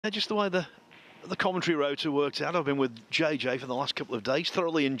Just the way the commentary rotor worked out. I've been with JJ for the last couple of days,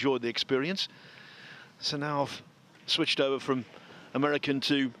 thoroughly enjoyed the experience. So now I've switched over from American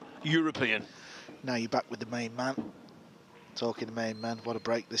to European. Now you're back with the main man. Talking the main man, what a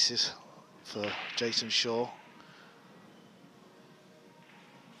break this is for Jayson Shaw.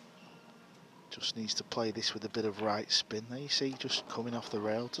 Just needs to play this with a bit of right spin. There you see, just coming off the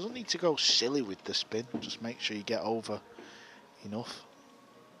rail. Doesn't need to go silly with the spin. Just make sure you get over enough.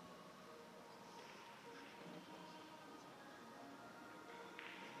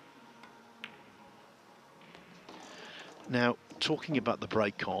 Now, talking about the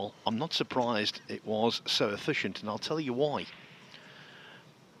break, Carl, I'm not surprised it was so efficient, and I'll tell you why.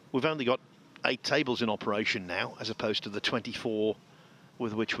 We've only got 8 tables in operation now, as opposed to the 24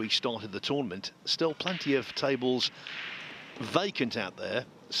 with which we started the tournament. Still plenty of tables vacant out there.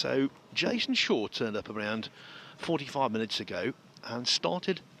 So Jayson Shaw turned up around 45 minutes ago and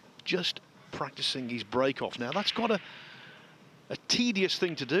started just practicing his break off. Now, that's got a tedious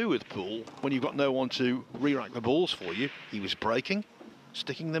thing to do with pool when you've got no one to re-rack the balls for you. He was breaking,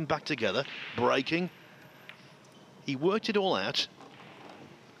 sticking them back together, breaking. He worked it all out,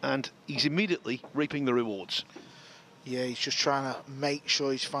 and he's immediately reaping the rewards. Yeah, he's just trying to make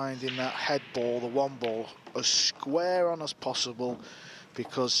sure he's finding that head ball, the one ball, as square on as possible,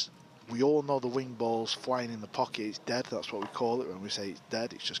 because we all know the wing ball's flying in the pocket. It's dead. That's what we call it when we say it's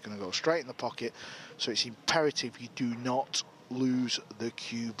dead. It's just going to go straight in the pocket. So it's imperative you do not lose the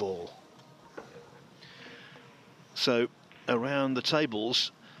cue ball. So around the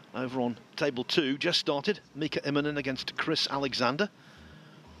tables, over on table 2, just started. Mika Immonen against Chris Alexander.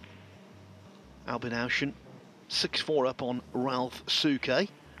 Albin Auschen 6-4 up on Ralph Souquet.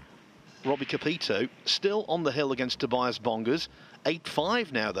 Robbie Capito still on the hill against Tobias Bongers.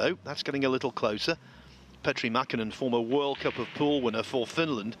 8-5 now, though. That's getting a little closer. Petri Mäkinen, former World Cup of Pool winner for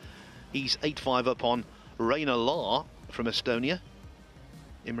Finland. He's 8-5 up on Reina Lahr from Estonia.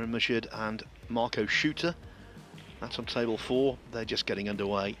 Imran Mashid and Marco Schutter. That's on table 4. They're just getting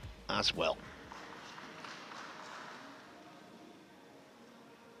underway as well.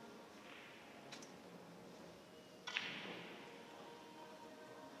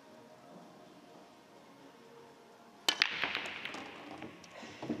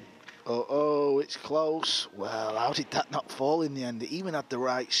 Oh, it's close. Well, how did that not fall in the end? It even had the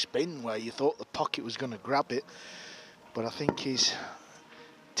right spin where you thought the pocket was going to grab it. But I think he's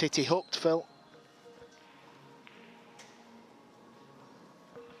titty hooked, Phil.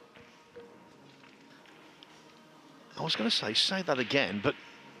 I was going to say that again, but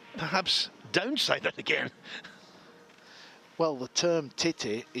perhaps don't say that again. Well, the term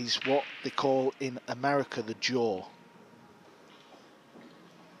titty is what they call in America the jaw.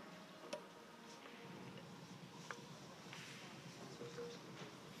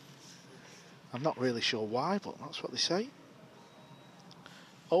 I'm not really sure why, but that's what they say.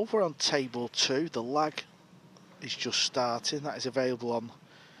 Over on table 2, the lag is just starting. That is available on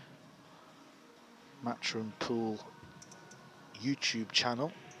Matchroom Pool YouTube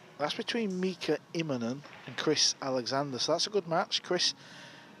channel. That's between Mika Immonen and Chris Alexander. So that's a good match. Chris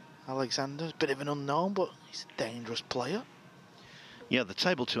Alexander, a bit of an unknown, but he's a dangerous player. Yeah, the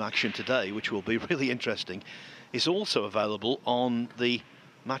table 2 action today, which will be really interesting, is also available on the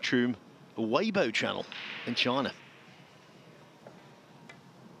Matchroom Weibo channel in China.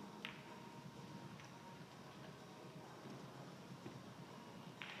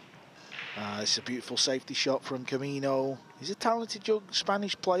 It's a beautiful safety shot from Comino. He's a talented young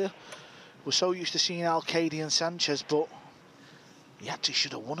Spanish player. We're so used to seeing Alcadi and Sanchez, but he actually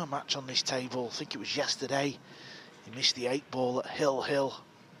should have won a match on this table. I think it was yesterday. He missed the 8 ball at Hill,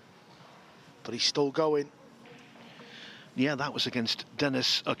 but he's still going. Yeah, that was against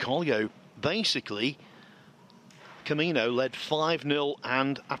Denis Okolio. Basically, Comino led 5-0,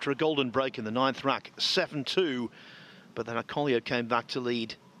 and after a golden break in the 9th rack, 7-2. But then Okolio came back to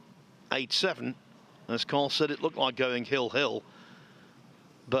lead 8-7. As Carl said, it looked like going Hill,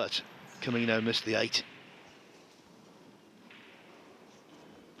 but Comino missed the 8.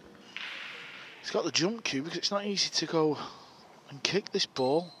 He's got the jump cue because it's not easy to go and kick this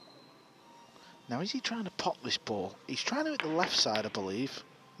ball. Now, is he trying to pop this ball? He's trying to hit the left side, I believe.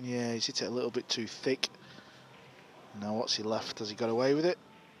 Yeah, he's hit it a little bit too thick. Now, what's he left? Has he got away with it?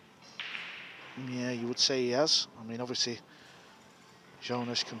 Yeah, you would say he has. I mean, obviously,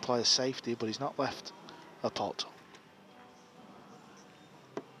 Jonas can play a safety, but he's not left a pot.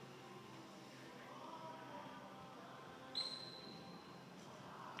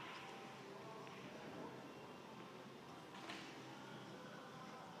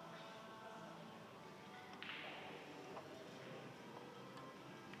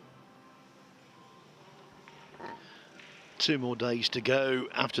 2 more days to go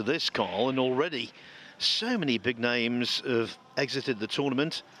after this, Carl, and already so many big names have exited the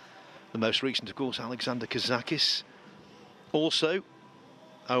tournament. The most recent, of course, Alexander Kazakis. Also,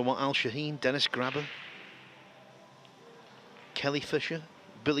 Omar Al-Shaheen, Dennis Grabber, Kelly Fisher,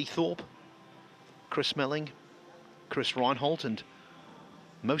 Billy Thorpe, Chris Melling, Chris Reinhold, and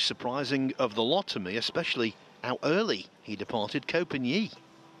most surprising of the lot to me, especially how early he departed, Ko Pin-Yi.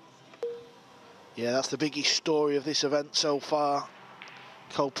 Yeah, that's the biggest story of this event so far.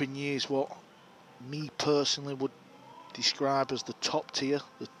 Ko Pin-Yi is what me personally would describe as the top tier,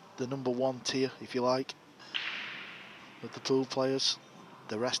 the number 1 tier, if you like, of the pool players.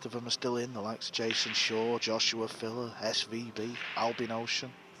 The rest of them are still in, the likes of Jayson Shaw, Joshua Filler, SVB, Albin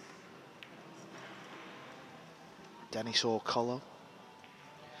Ocean, Dennis O'Colo.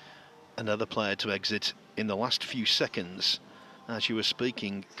 Another player to exit in the last few seconds, as you were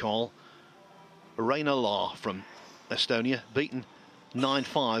speaking, Carl. Reina Lahr from Estonia, beaten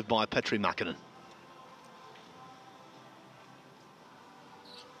 9-5 by Petri Mäkinen.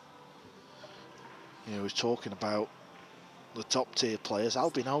 You know, he was talking about the top tier players.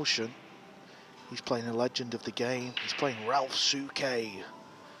 Albin Ocean, he's playing a legend of the game. He's playing Ralph Souke.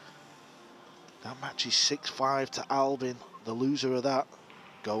 That match is 6-5 to Albin. The loser of that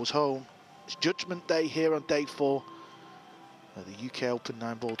goes home. It's Judgment Day here on day 4 of the UK Open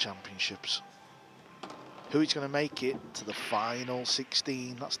 9-Ball Championships. Who is going to make it to the final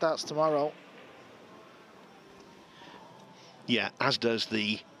 16? That starts tomorrow. Yeah, as does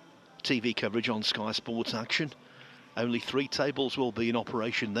the TV coverage on Sky Sports Action. Only 3 tables will be in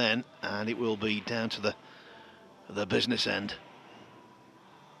operation then, and it will be down to the business end.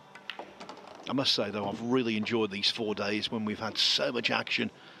 I must say, though, I've really enjoyed these 4 days when we've had so much action.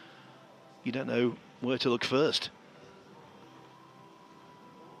 You don't know where to look first.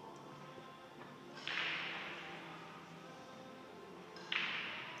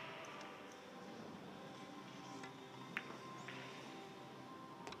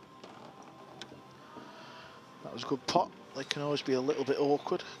 That was a good pot. They can always be a little bit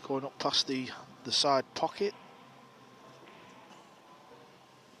awkward going up past the side pocket.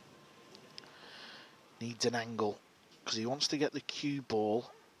 Needs an angle because he wants to get the cue ball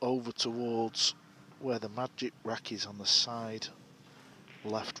over towards where the magic rack is on the side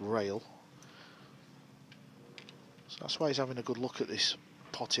left rail. So that's why he's having a good look at this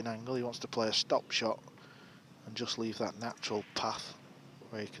potting angle. He wants to play a stop shot and just leave that natural path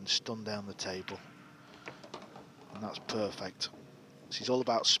where he can stun down the table. And that's perfect. This is all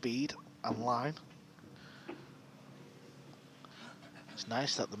about speed and line. It's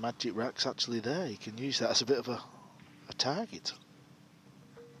nice that the magic rack's actually there. You can use that as a bit of a target.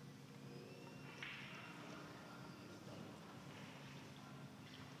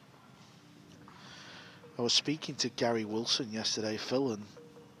 I was speaking to Gary Wilson yesterday, Phil, and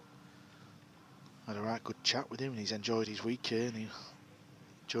had a right good chat with him, and he's enjoyed his week here. And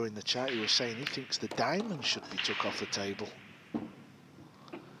during the chat, he was saying he thinks the diamond should be took off the table.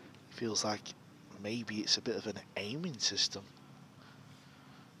 He feels like maybe it's a bit of an aiming system.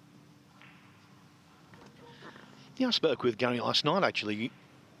 Yeah, I spoke with Gary last night, actually.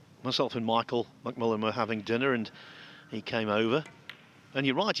 Myself and Michael McMullen were having dinner, and he came over. And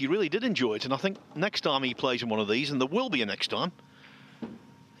you're right, he really did enjoy it. And I think next time he plays in one of these, and there will be a next time,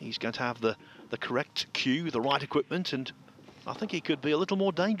 he's going to have the correct cue, the right equipment, and I think he could be a little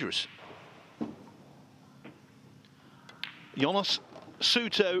more dangerous. Jonas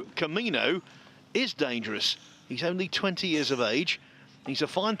Souto Comino is dangerous. He's only 20 years of age. He's a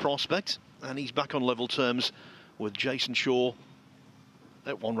fine prospect, and he's back on level terms with Jayson Shaw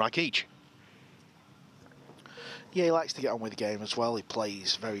at 1 rack each. Yeah, he likes to get on with the game as well. He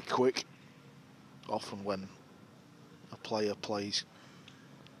plays very quick. Often when a player plays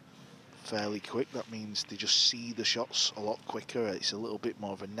fairly quick, that means they just see the shots a lot quicker. It's a little bit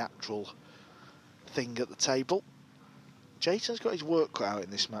more of a natural thing at the table. Jayson's got his work cut out in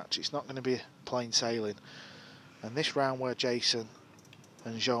this match. It's not going to be plain sailing. And this round where Jayson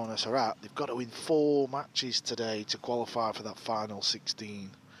and Jonas are at, they've got to win 4 matches today to qualify for that final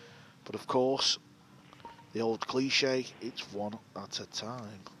 16. But of course, the old cliche, it's one at a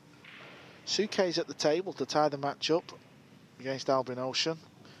time. Souke's at the table to tie the match up against Albin Ocean.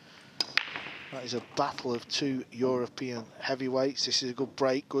 That is a battle of 2 European heavyweights. This is a good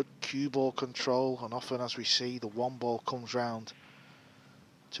break, good cue ball control, and often, as we see, the 1 ball comes round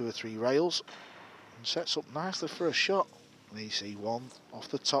 2 or 3 rails and sets up nicely for a shot. And you see 1 off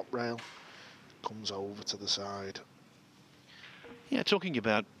the top rail, comes over to the side. Yeah, talking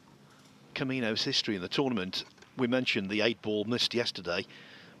about Comino's history in the tournament, we mentioned the 8 ball missed yesterday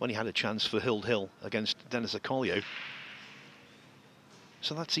when he had a chance for Hild Hill against Dennis Okolio.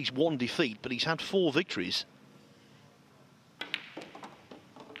 So that's his 1 defeat, but he's had 4 victories.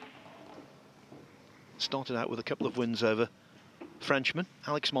 Started out with a couple of wins over Frenchmen,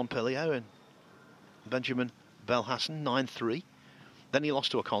 Alex Montpellier and Benjamin Belhassan, 9-3. Then he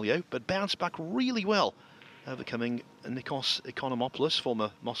lost to Okolie, but bounced back really well, overcoming Nikos Economopoulos,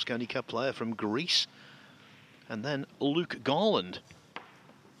 former Mosconi Cup player from Greece. And then Luke Garland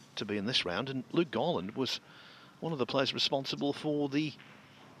to be in this round. And Luke Garland was one of the players responsible for the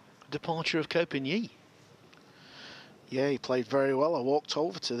departure of Copigny. Yeah, he played very well. I walked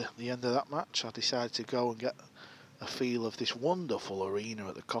over to the end of that match. I decided to go and get a feel of this wonderful arena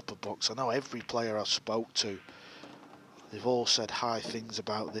at the Copper Box. I know every player I spoke to, they've all said high things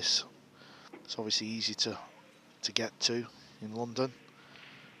about this. It's obviously easy to get to in London.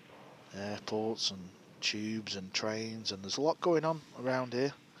 Airports and tubes and trains, and there's a lot going on around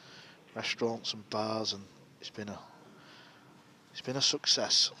here. Restaurants and bars, and it's been a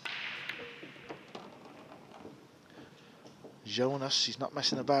success. Jonas, he's not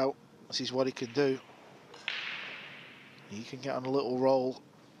messing about. This is what he can do. He can get on a little roll.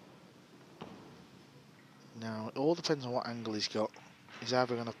 Now, it all depends on what angle he's got. He's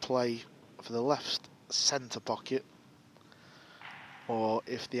either going to play for the left centre pocket, or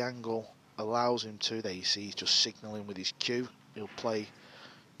if the angle allows him to, there you see he's just signalling with his cue, he'll play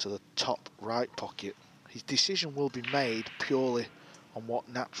to the top right pocket. His decision will be made purely on what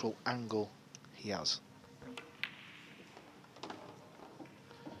natural angle he has.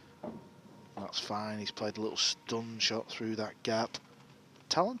 That's fine, he's played a little stun shot through that gap.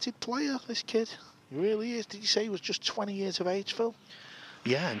 Talented player, this kid. He really is. Did you say he was just 20 years of age, Phil?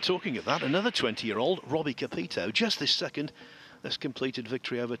 Yeah, and talking of that, another 20-year-old, Robbie Capito, just this second, has completed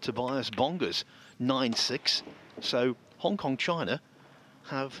victory over Tobias Bongas, 9-6. So Hong Kong, China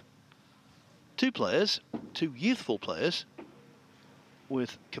have 2 players, 2 youthful players,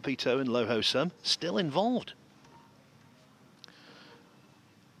 with Capito and Lo Ho Sum still involved.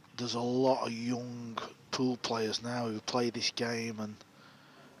 There's a lot of young pool players now who play this game, and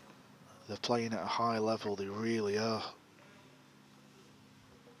they're playing at a high level. They really are.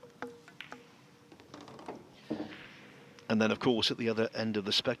 And then, of course, at the other end of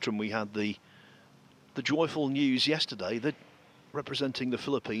the spectrum, we had the joyful news yesterday that representing the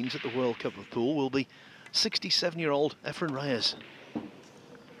Philippines at the World Cup of Pool will be 67-year-old Efren Reyes.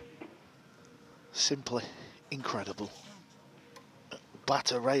 Simply incredible.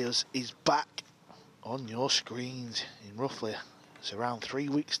 Bata Reyes is back on your screens in roughly, it's around 3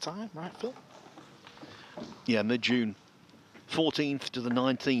 weeks' time, right, Phil? Yeah, mid-June, 14th to the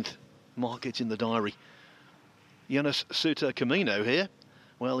 19th. Mark it in the diary. Jonas Souto Comino here.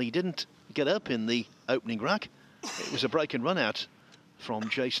 Well, he didn't get up in the opening rack. It was a break and run out from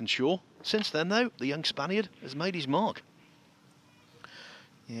Jayson Shaw. Since then, though, the young Spaniard has made his mark.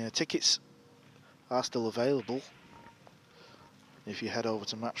 Yeah, tickets are still available if you head over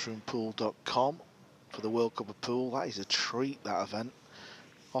to matchroompool.com for the World Cup of Pool. That is a treat, that event.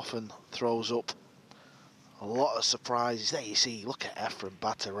 Often throws up a lot of surprises. There you see, look at Efren,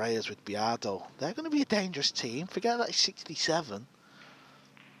 Bata Reyes with Biardo. They're going to be a dangerous team. Forget that he's 67.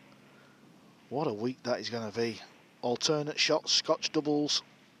 What a week that is going to be. Alternate shots, Scotch doubles.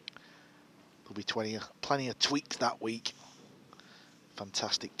 There'll be plenty of tweaks that week.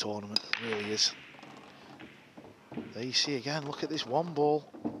 Fantastic tournament, it really is. There you see again, look at this 1 ball.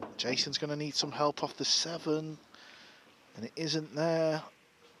 Jason's going to need some help off the 7, and it isn't there.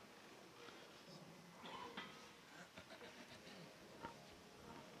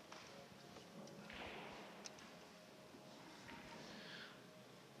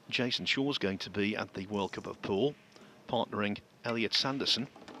 Jayson Shaw's going to be at the World Cup of Pool, partnering Elliot Sanderson.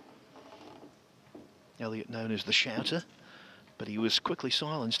 Elliot known as the Shouter, but he was quickly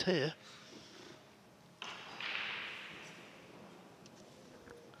silenced here.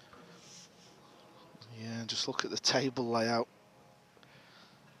 Yeah, just look at the table layout.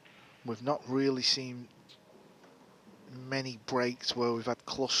 We've not really seen many breaks where we've had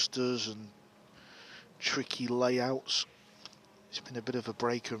clusters and tricky layouts. It's been a bit of a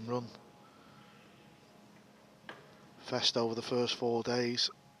break and run fest over the first 4 days.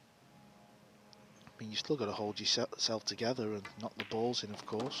 I mean, you still got to hold yourself together and knock the balls in, of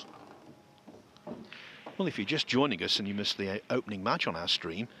course. Well, if you're just joining us and you missed the opening match on our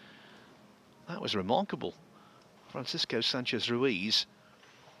stream, that was remarkable. Francisco Sanchez Ruiz,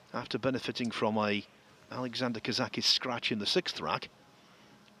 after benefiting from a Alexander Kazakis scratch in the 6th rack,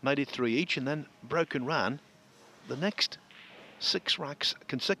 made it 3 each and then broke and ran the next 6 racks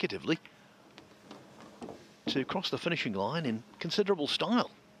consecutively to cross the finishing line in considerable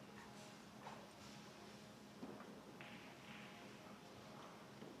style.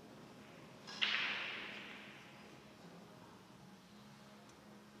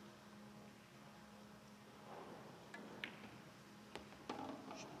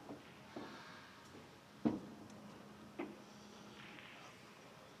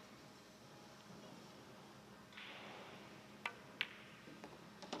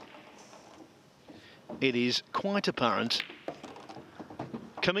 it is quite apparent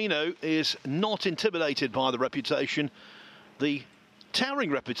Comino is not intimidated by the reputation, the towering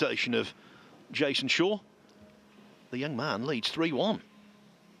reputation of Jayson Shaw. The young man leads 3-1.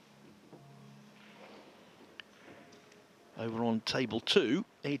 Over on table 2,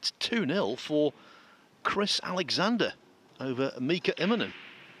 it's 2-0 for Chris Alexander over Mika Immonen.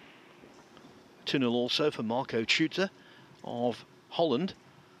 2-0 also for Marco Tuta of Holland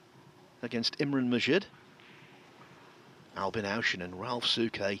against Imran Majid. Albin Auschen and Ralph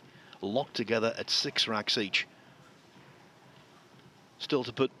Souquet locked together at 6 racks each. Still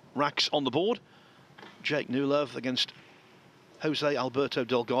to put racks on the board. Jake Newlove against Jose Alberto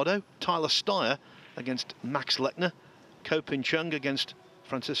Delgado. Tyler Steyer against Max Lechner. Ko Pin Chung against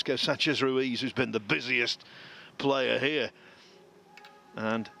Francisco Sanchez Ruiz, who's been the busiest player here.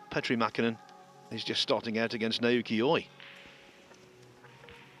 And Petri Mäkinen is just starting out against Naoki Oi.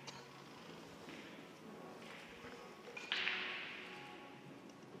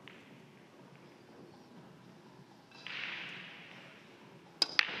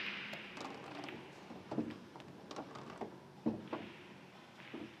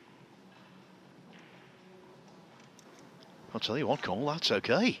 I'll tell you what, Cole, that's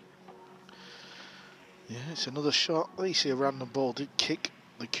okay. Yeah, it's another shot. At least a random ball did kick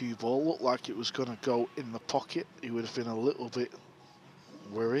the cue ball. Looked like it was going to go in the pocket. He would have been a little bit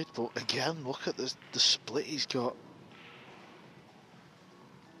worried. But again, look at the split he's got.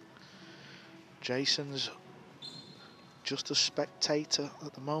 Jason's just a spectator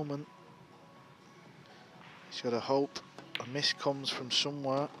at the moment. He's got to hope a miss comes from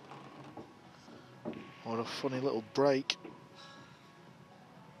somewhere. Or a funny little break.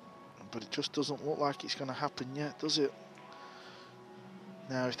 But it just doesn't look like it's going to happen yet, does it?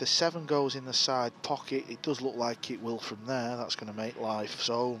 Now, if the 7 goes in the side pocket, it does look like it will from there. That's going to make life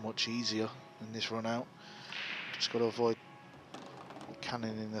so much easier in this run out. Just got to avoid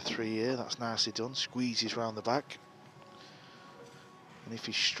cannon in the 3 here. That's nicely done. Squeezes round the back. And if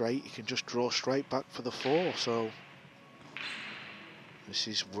he's straight, he can just draw straight back for the 4. So this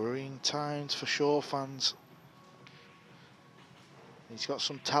is worrying times for Shaw fans. He's got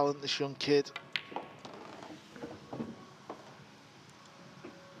some talent, this young kid.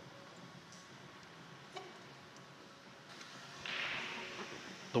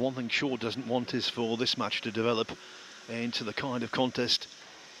 The one thing Shaw doesn't want is for this match to develop into the kind of contest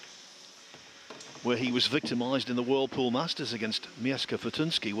where he was victimised in the Whirlpool Masters against Mieszko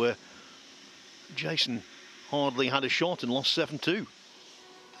Fortunski, where Jayson hardly had a shot and lost 7-2.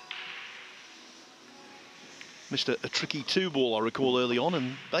 Missed a tricky 2-ball, I recall, early on,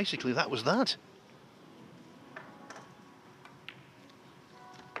 and basically that was that.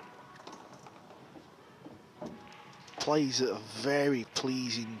 Plays at a very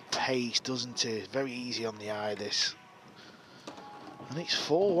pleasing pace, doesn't he? Very easy on the eye, this. And it's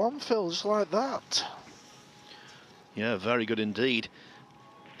 4-1, Phil, just like that. Yeah, very good indeed.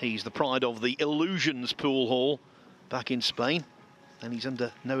 He's the pride of the Illusions pool hall back in Spain, and he's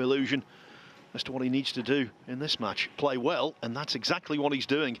under no illusion as to what he needs to do in this match. Play well, and that's exactly what he's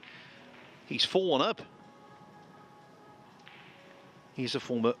doing. He's 4-1 up. He's a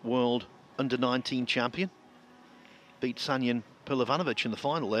former world under-19 champion. Beat Sanyan Pilovanovic in the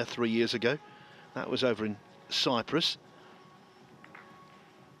final there 3 years ago. That was over in Cyprus.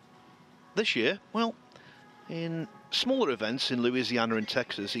 This year, well, in smaller events in Louisiana and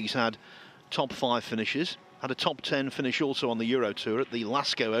Texas, he's had top 5 finishes. Had a top 10 finish also on the Euro Tour at the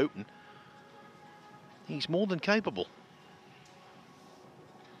Lascaux Open. He's more than capable.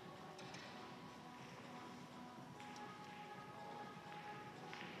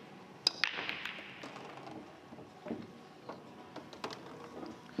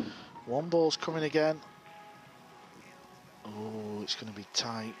 One ball's coming again. Oh, it's going to be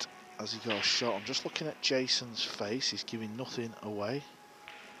tight as he got a shot. I'm just looking at Jason's face. He's giving nothing away.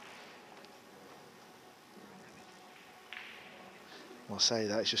 I'll say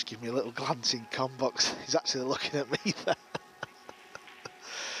that, it's just giving me a little glance in combox. He's actually looking at me there.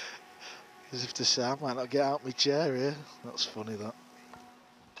 As if to say, I might not get out my chair here. That's funny, that.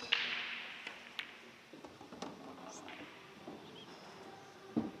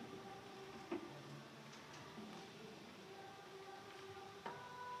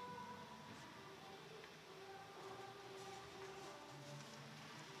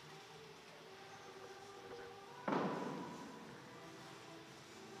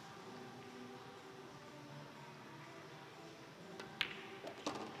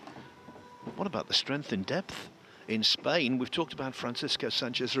 What about the strength in depth in Spain? We've talked about Francisco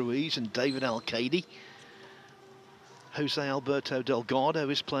Sanchez Ruiz and David Alcaide. Jose Alberto Delgado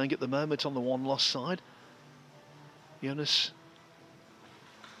is playing at the moment on the one-loss side. Jonas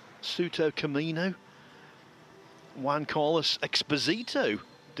Souto Comino. Juan Carlos Exposito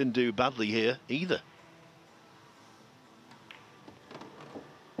didn't do badly here either.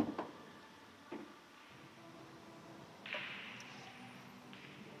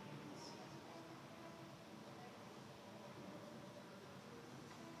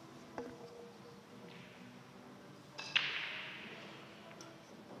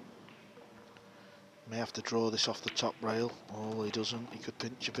 May have to draw this off the top rail. Oh, he doesn't. He could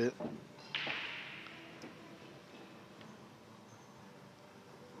pinch a bit.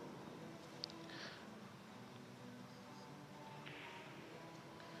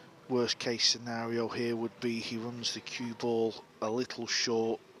 Worst case scenario here would be he runs the cue ball a little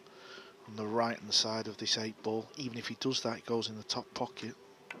short on the right hand side of this 8 ball. Even if he does that, it goes in the top pocket.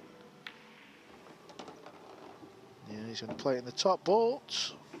 Yeah, he's going to play it in the top,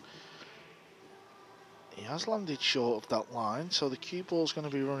 but he has landed short of that line, so the cue ball's going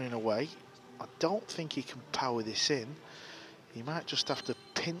to be running away. I don't think he can power this in. He might just have to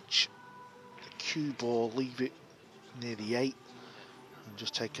pinch the cue ball, leave it near the 8, and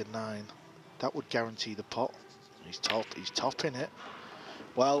just take a 9. That would guarantee the pot. He's topping it.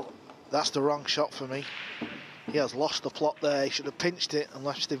 Well, that's the wrong shot for me. He has lost the plot there. He should have pinched it and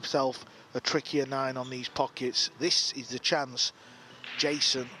left himself a trickier 9 on these pockets. This is the chance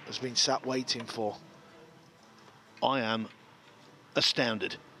Jayson has been sat waiting for. I am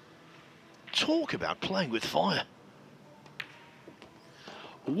astounded. Talk about playing with fire.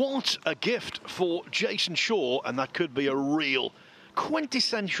 What a gift for Jayson Shaw, and that could be a real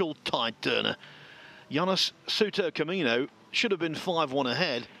quintessential tide turner. Jonas Souto Comino should have been 5-1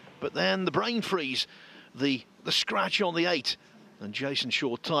 ahead, but then the brain freeze, the scratch on the 8, and Jayson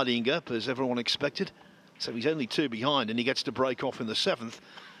Shaw tidying up as everyone expected. So he's only 2 behind, and he gets to break off in the 7th.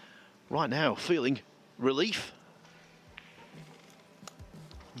 Right now, feeling relief.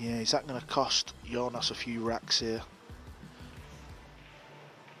 Yeah, is that going to cost Jonas a few racks here?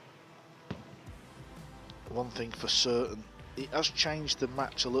 One thing for certain, it has changed the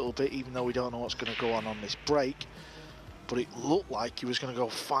match a little bit, even though we don't know what's going to go on this break. But it looked like he was going to go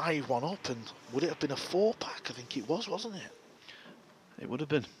 5-1 up, and would it have been a 4-pack? I think it was, wasn't it? It would have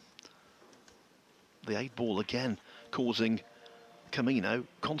been. The 8 ball again causing Comino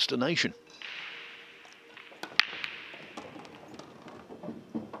consternation.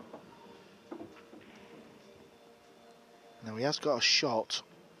 Now he has got a shot,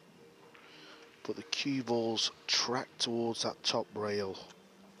 but the cue ball's tracked towards that top rail.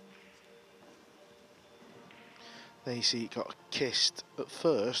 There you see it got kissed. At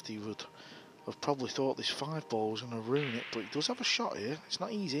first he would have probably thought this 5 ball was going to ruin it, but he does have a shot here. It's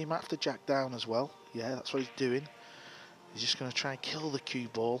not easy, he might have to jack down as well. Yeah, that's what he's doing. He's just going to try and kill the cue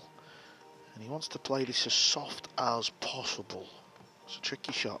ball, and he wants to play this as soft as possible. It's a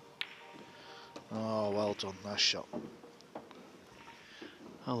tricky shot. Oh, well done, nice shot.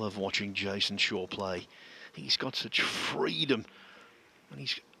 I love watching Jayson Shaw play. He's got such freedom, and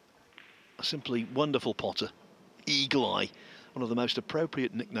he's a simply wonderful potter. Eagle Eye, one of the most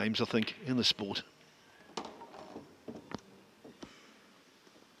appropriate nicknames, I think, in the sport.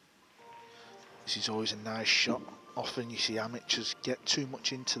 This is always a nice shot. Often you see amateurs get too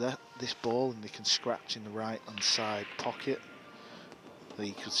much into this ball and they can scratch in the right hand side pocket. There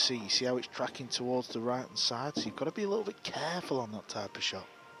you could see, how it's tracking towards the right hand side, so you've got to be a little bit careful on that type of shot.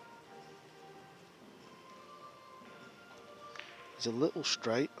 He's a little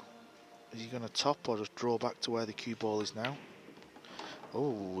straight. Is he going to top or just draw back to where the cue ball is now?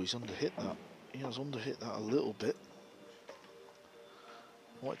 Oh, he's underhit that. He has underhit that a little bit.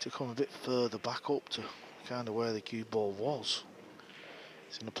 I want it to come a bit further back up to kind of where the cue ball was.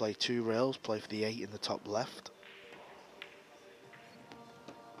 He's going to play 2 rails, play for the 8 in the top left.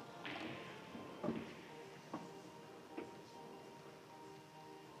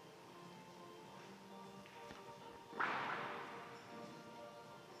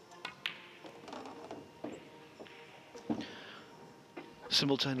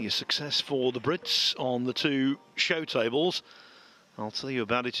 Simultaneous success for the Brits on the 2 show tables. I'll tell you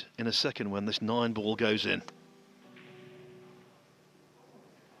about it in a second when this 9 ball goes in.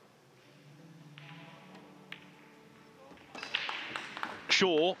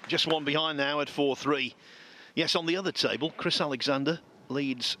 Shaw just 1 behind now at 4-3. Yes, on the other table, Chris Alexander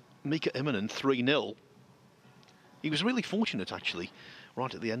leads Mika Immonen 3-0. He was really fortunate, actually,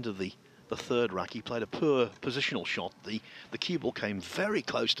 right at the end of the 3rd rack. He played a poor positional shot. The cue ball came very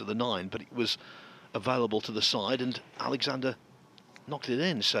close to the 9, but it was available to the side, and Alexander knocked it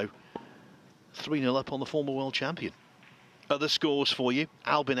in. So 3-0 up on the former world champion. Other scores for you.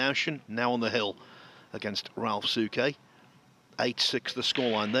 Albin Auschen now on the hill. against Ralph Souquet. 8-6 the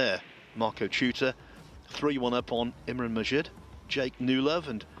scoreline there. Marco Tuta 3-1 up on Imran Majid. Jake Newlove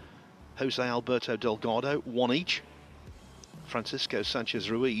and Jose Alberto Delgado, 1 each. Francisco Sanchez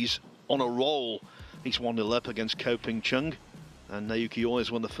Ruiz on a roll. He's 1-0 up against Ko Ping Chung. And Naoki Oi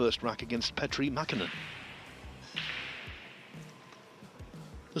has won the first rack against Petri Makinen.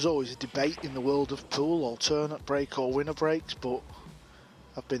 There's always a debate in the world of pool, alternate break or winner breaks, but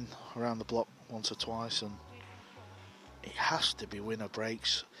I've been around the block once or twice and it has to be winner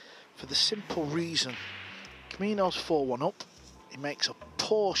breaks for the simple reason Comino's 4-1 up, he makes a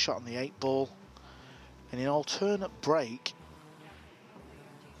poor shot on the 8 ball, and in alternate break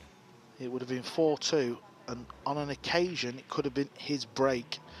it would have been 4-2, and on an occasion it could have been his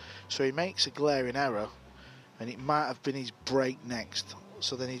break, so he makes a glaring error and it might have been his break next.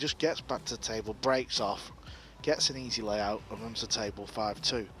 So then he just gets back to the table, breaks off, gets an easy layout and runs the table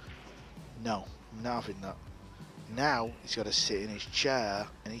 5-2. No, I'm not having that. Now he's got to sit in his chair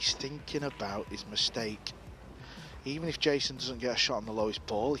and he's thinking about his mistake. Even if Jayson doesn't get a shot on the lowest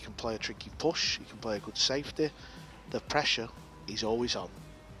ball, he can play a tricky push, he can play a good safety. The pressure is always on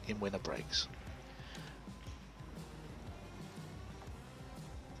in winner breaks.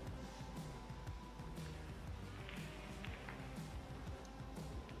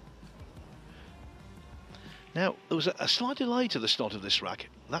 Now, there was a slight delay to the start of this rack.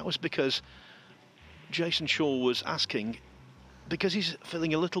 That was because Jayson Shaw was asking, because he's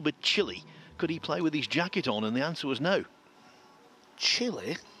feeling a little bit chilly, could he play with his jacket on? And the answer was no.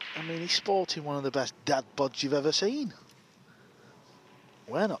 Chilly? I mean, he's sporting one of the best dad bods you've ever seen.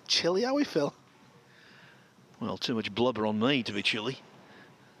 We're not chilly, are we, Phil? Well, too much blubber on me to be chilly.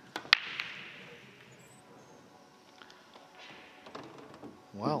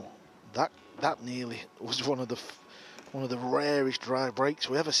 Well, that nearly was one of the rarest dry breaks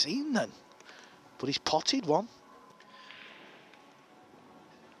we ever seen then. But he's potted one.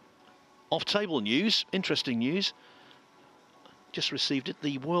 Off-table news, interesting news. Just received it.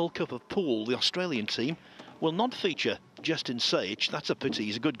 The World Cup of Pool, the Australian team, will not feature Justin Sage. That's a pity.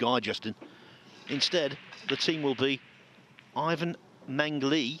 He's a good guy, Justin. Instead, the team will be Ivan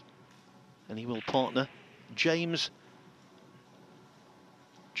Mangli, and he will partner James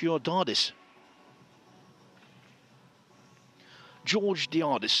Georgiadis.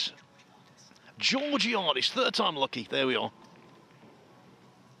 Georgiadis, third time lucky. There we are.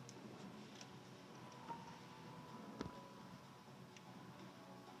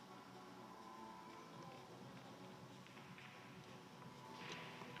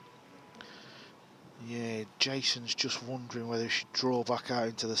 Yeah, Jason's just wondering whether he should draw back out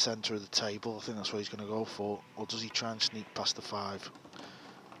into the centre of the table. I think that's what he's going to go for. Or does he try and sneak past the 5?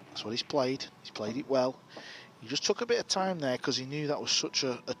 That's what he's played. He's played it well. He just took a bit of time there because he knew that was such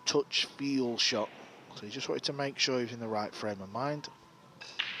a touch feel shot. So he just wanted to make sure he was in the right frame of mind.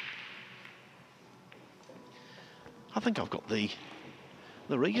 I think I've got the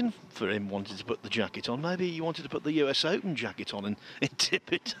reason for him wanting to put the jacket on. Maybe he wanted to put the US Open jacket on and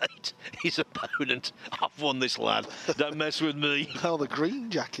intimidate his opponent. I've won this, lad. Don't mess with me. Oh, the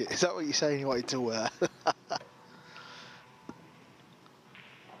green jacket. Is that what you're saying you wanted to wear?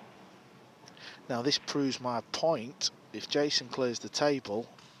 Now this proves my point. If Jayson clears the table,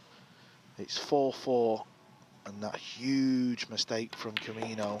 it's 4-4, and that huge mistake from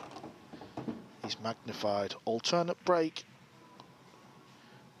Comino is magnified. Alternate break.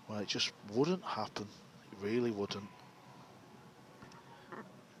 Well, it just wouldn't happen. It really wouldn't.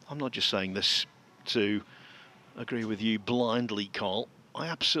 I'm not just saying this to agree with you blindly, Carl. I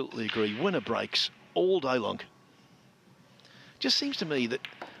absolutely agree. Winner breaks all day long. Just seems to me that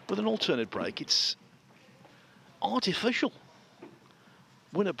with an alternate break, it's artificial.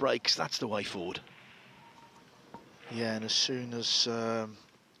 Winner breaks, that's the way forward. Yeah, and as soon as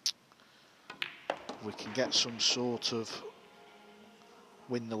we can get some sort of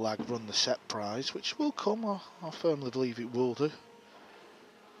win the lag, run the set prize, which will come, I firmly believe it will do.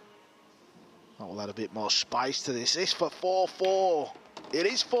 That will add a bit more spice to this. This for 4-4. It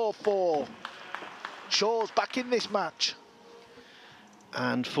is 4-4. Shaw's back in this match.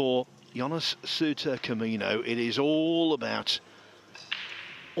 And for Jonas Souto Comino, it is all about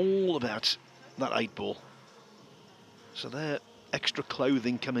that 8 ball. So there, extra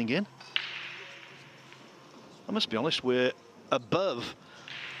clothing coming in. I must be honest, we're above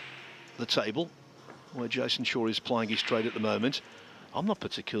the table where Jayson Shaw is plying his trade at the moment. I'm not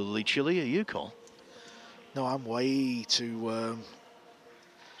particularly chilly, are you, Carl? No, I'm way too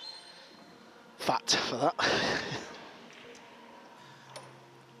fat for that.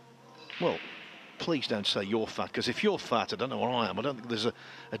 Well, please don't say you're fat, because if you're fat, I don't know where I am. I don't think there's a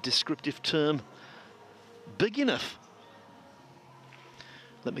descriptive term big enough.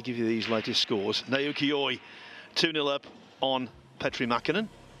 Let me give you these latest scores. Naoki Oi, 2-0 up on Petri Makinen.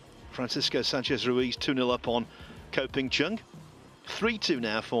 Francisco Sanchez Ruiz, 2-0 up on Ko Ping Chung. 3-2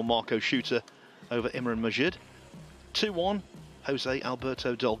 now for Marco Shooter over Imran Majid. 2-1, Jose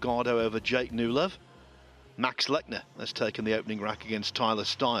Alberto Delgado over Jake Newlove. Max Lechner has taken the opening rack against Tyler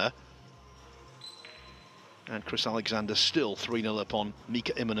Steyer. And Chris Alexander still 3-0 up on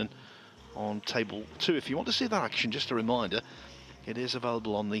Mika Immonen on table 2. If you want to see that action, just a reminder, it is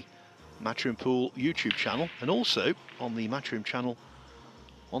available on the Matchroom Pool YouTube channel and also on the Matchroom channel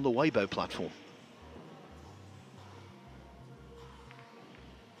on the Weibo platform.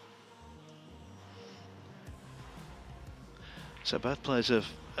 So both players have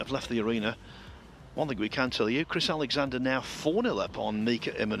left the arena. One thing we can tell you, Chris Alexander now 4-0 up on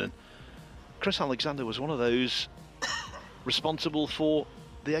Mika Immonen. Chris Alexander was one of those responsible for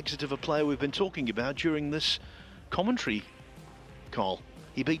the exit of a player we've been talking about during this commentary, Carl.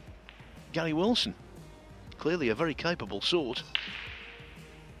 He beat Gary Wilson. Clearly a very capable sort.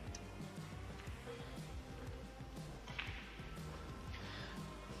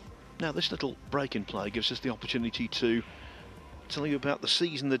 Now this little break in play gives us the opportunity to tell you about the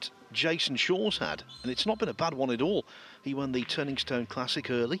season that Jayson Shaw's had, and it's not been a bad one at all. He won the Turning Stone Classic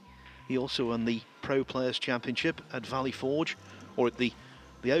early. He also won the Pro Players Championship at Valley Forge, or at the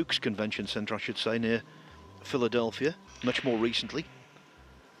Oaks Convention Centre, I should say, near Philadelphia, much more recently.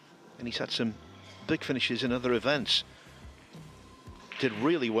 And he's had some big finishes in other events. Did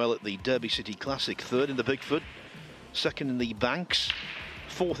really well at the Derby City Classic, 3rd in the Bigfoot, 2nd in the Banks,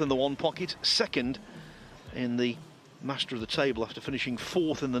 4th in the One Pocket, 2nd in the Master of the Table after finishing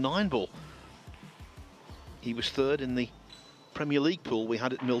 4th in the 9-ball. He was 3rd in the Premier League pool we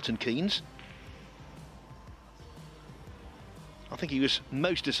had at Milton Keynes. I think he was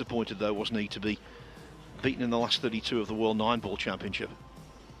most disappointed though, wasn't he, to be beaten in the last 32 of the World 9-ball Championship.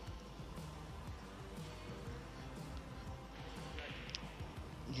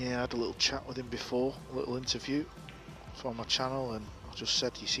 Yeah, I had a little chat with him before, a little interview for my channel, and I just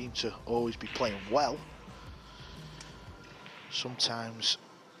said you seem to always be playing well. Sometimes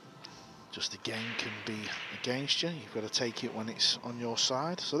just the game can be against you. You've got to take it when it's on your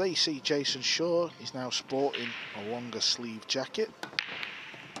side. So there you see Jayson Shaw. He's now sporting a longer sleeve jacket.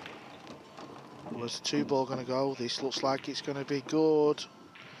 Where's the 2-ball going to go? This looks like it's going to be good.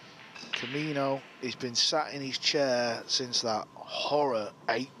 Comino, he's been sat in his chair since that horror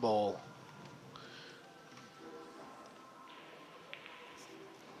 8-ball.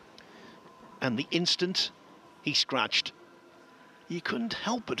 And the instant he scratched, you couldn't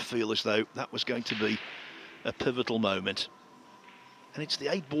help but feel as though that was going to be a pivotal moment. And it's the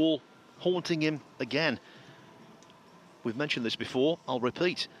 8-ball haunting him again. We've mentioned this before, I'll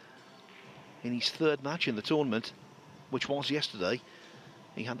repeat. In his 3rd match in the tournament, which was yesterday,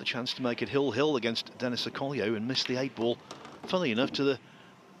 he had the chance to make it hill-hill against Denis Okolio and missed the 8-ball, funnily enough, to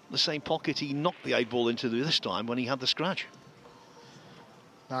the same pocket he knocked the 8-ball into this time when he had the scratch.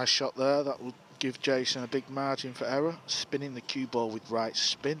 Nice shot there. That will give Jayson a big margin for error. Spinning the cue ball with right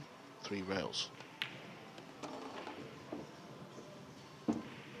spin, 3 rails.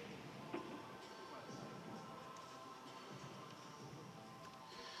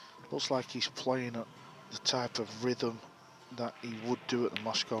 Looks like he's playing at the type of rhythm that he would do at the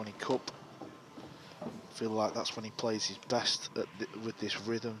Mosconi Cup. I feel like that's when he plays his best with this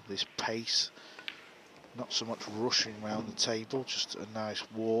rhythm, this pace. Not so much rushing around the table, just a nice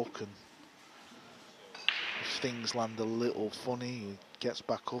walk, and if things land a little funny, he gets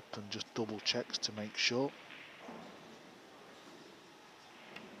back up and just double checks to make sure.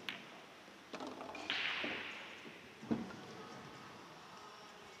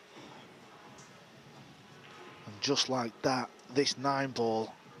 And just like that, this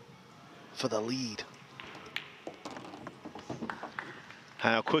 9-ball for the lead.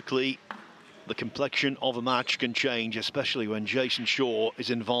 How quickly the complexion of a match can change, especially when Jayson Shaw is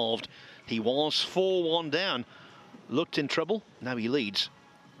involved. He was 4-1 down, looked in trouble, now he leads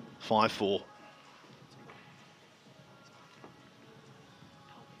 5-4.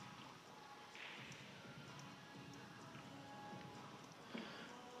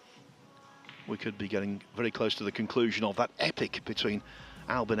 We could be getting very close to the conclusion of that epic between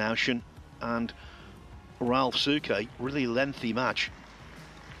Albin Ouschen and Ralph Souquet. Really lengthy match.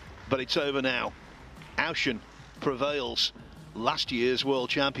 But it's over now. Ouschen prevails. Last year's world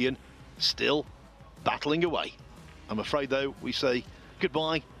champion still battling away. I'm afraid, though, we say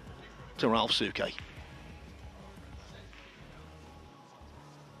goodbye to Ralph Souquet.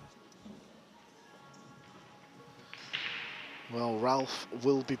 Well, Ralph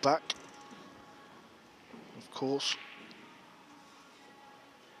will be back course.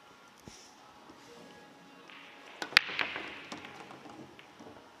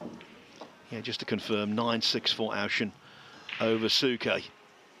 Yeah, just to confirm, 9-6 for Ocean over Souto.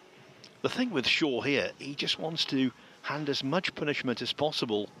 The thing with Shaw here, he just wants to hand as much punishment as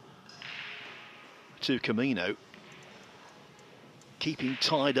possible to Comino. Keep him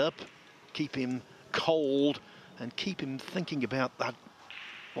tied up, keep him cold, and keep him thinking about that,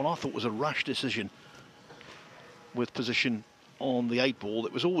 what I thought was a rash decision with position on the 8-ball.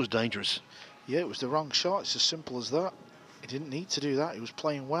 It was always dangerous. Yeah, it was the wrong shot. It's as simple as that. He didn't need to do that. He was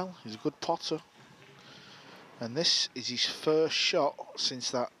playing well. He's a good potter. And this is his first shot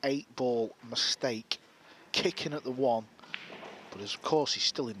since that 8-ball mistake, kicking at the 1. But of course, he's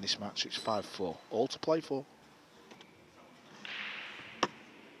still in this match. It's 5-4. All to play for.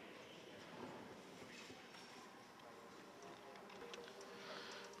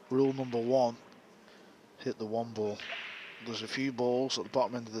 Rule number 1, hit the 1 ball. There's a few balls at the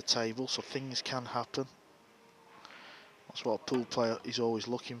bottom end of the table, so things can happen. That's what a pool player is always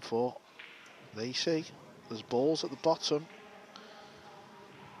looking for. There you see, there's balls at the bottom.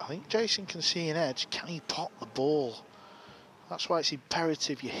 I think Jayson can see an edge. Can he pot the ball? That's why it's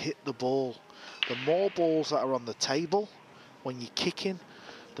imperative you hit the ball. The more balls that are on the table when you're kicking,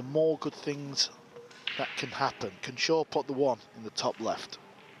 the more good things that can happen. Can Shaw pot the 1 in the top left?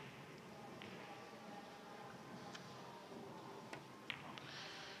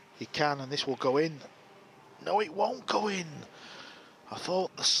 He can, and this will go in. No, it won't go in. I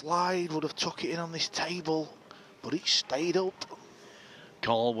thought the slide would have took it in on this table, but it stayed up.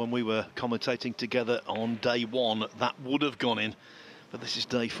 Carl, when we were commentating together on day 1, that would have gone in. But this is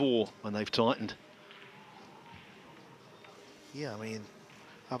day 4 when they've tightened. Yeah, I mean,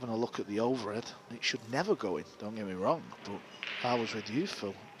 having a look at the overhead, it should never go in, don't get me wrong. But I was with you,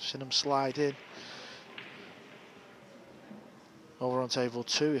 Phil. Seen him slide in. Over on table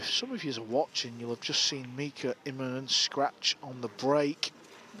 2, if some of you are watching, you'll have just seen Mika Immonen scratch on the break.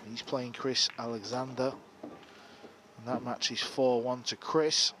 He's playing Chris Alexander. And that match is 4-1 to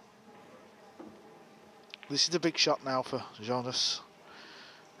Chris. This is the big shot now for Jonas.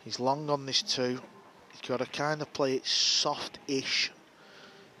 He's long on this 2. He's got to kind of play it soft-ish,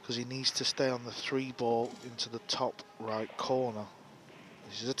 because he needs to stay on the 3-ball into the top right corner.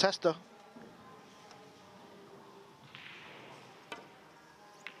 This is a tester.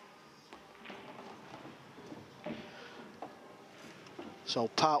 So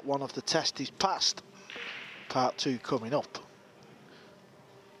part 1 of the test is passed. Part 2 coming up.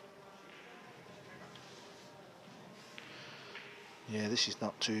 Yeah, this is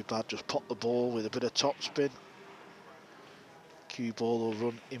not too bad. Just pot the ball with a bit of topspin. Cue ball will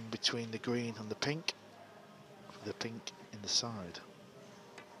run in between the green and the pink. For the pink in the side.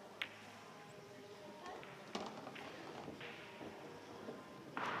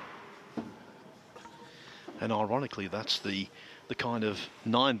 And ironically, that's the kind of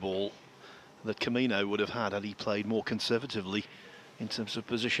 9-ball that Comino would have had he played more conservatively in terms of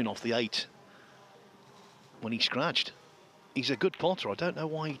position off the 8 when he scratched. He's a good potter. I don't know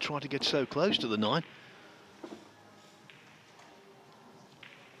why he tried to get so close to the 9.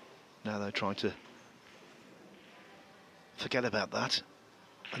 Now they're trying to forget about that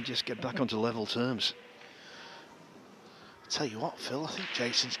and just get back onto level terms. Tell you what, Phil, I think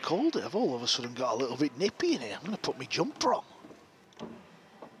Jayson's called it. I've all of a sudden got a little bit nippy in here. I'm going to put my jumper on.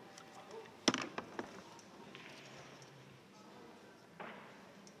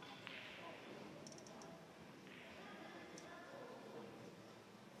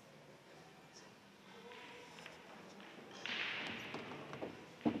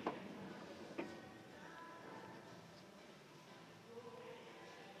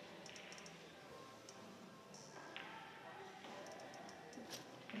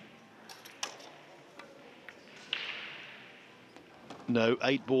 No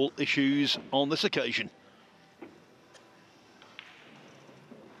 8-ball issues on this occasion.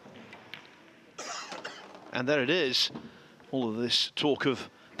 And there it is. All of this talk of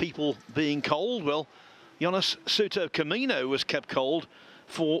people being cold. Well, Jonas Souto Comino was kept cold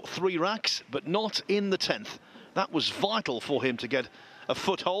for 3 racks, but not in the 10th. That was vital for him to get a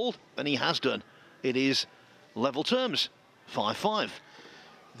foothold, and he has done. It is level terms, 5-5.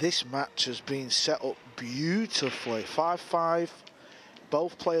 This match has been set up beautifully. 5-5.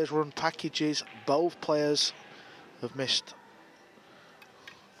 Both players run packages. Both players have missed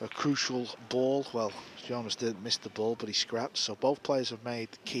a crucial ball. Well, Jonas didn't miss the ball, but he scratched. So both players have made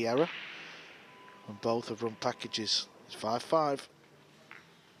key error. And both have run packages. It's 5-5.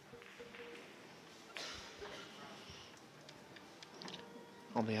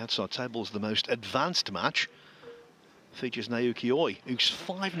 On the outside table is the most advanced match. features Naoki Oi, who's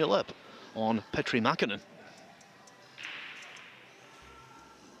 5-0 up on Petri Mäkinen.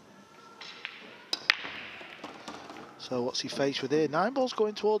 So what's he faced with here? 9 balls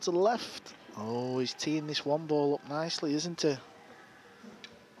going towards the left. Oh, he's teeing this 1 ball up nicely, isn't he?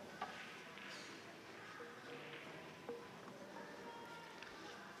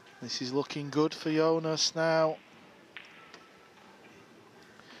 This is looking good for Jonas now.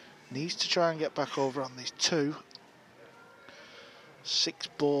 Needs to try and get back over on these 2. 6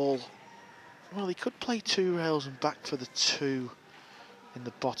 ball. Well, he could play 2 rails and back for the 2 in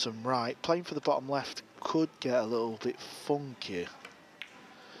the bottom right. Playing for the bottom left could get a little bit funky.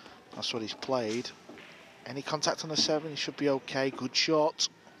 That's what he's played. Any contact on the 7, he should be okay. Good shot.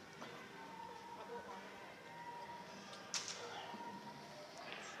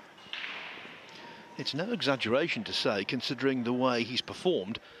 It's no exaggeration to say, considering the way he's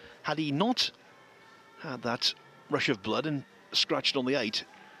performed, had he not had that rush of blood and scratched on the 8,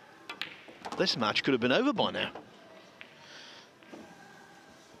 this match could have been over by now.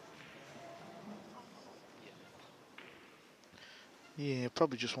 Yeah,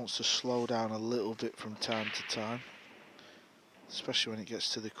 probably just wants to slow down a little bit from time to time, especially when it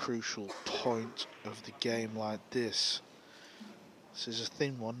gets to the crucial point of the game like this. This is a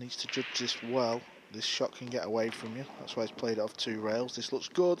thin one, needs to judge this well. This shot can get away from you, that's why he's played it off 2 rails. This looks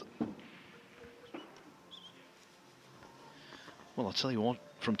good. Well, I'll tell you what,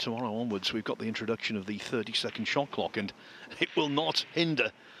 from tomorrow onwards, we've got the introduction of the 30-second shot clock, and it will not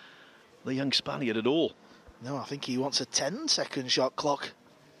hinder the young Spaniard at all. No, I think he wants a 10-second shot clock.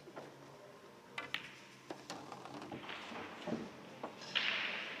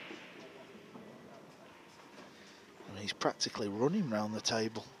 And he's practically running round the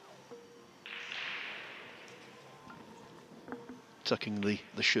table. Tucking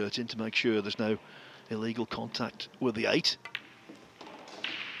the shirt in to make sure there's no illegal contact with the 8.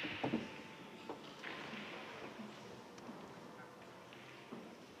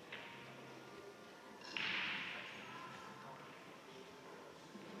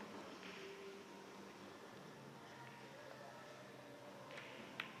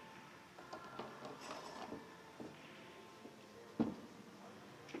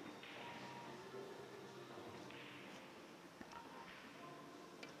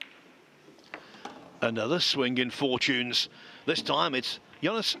 Another swing in fortunes. This time it's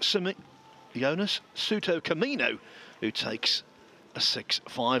Jonas Souto Comino who takes a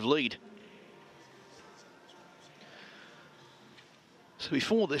 6-5 lead. So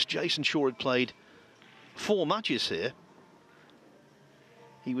before this, Jayson Shaw had played 4 matches here.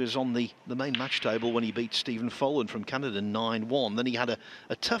 He was on the main match table when he beat Stephen Folland from Canada 9-1. Then he had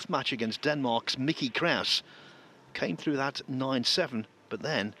a tough match against Denmark's Mickey Kraus. Came through that 9-7, but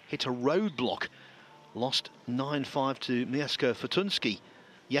then hit a roadblock. Lost 9-5 to Mieszko Fortunski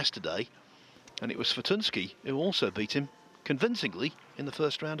yesterday, and it was Fortunski who also beat him convincingly in the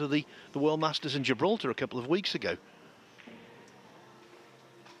first round of the World Masters in Gibraltar a couple of weeks ago.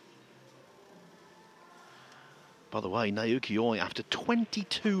 By the way, Naoki Oi, after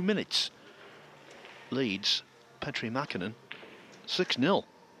 22 minutes, leads Petri Mäkinen 6-0.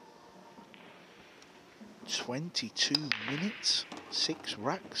 22 minutes, 6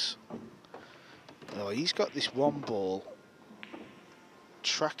 racks. Oh, he's got this 1 ball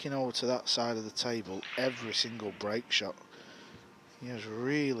tracking over to that side of the table every single break shot. He has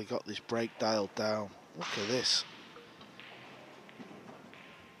really got this break dialed down. Look at this.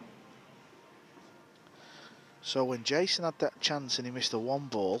 So when Jayson had that chance and he missed a 1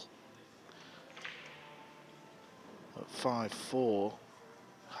 ball at 5-4,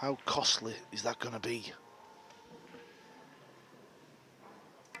 how costly is that going to be?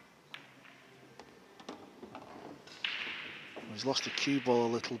 He's lost the cue ball a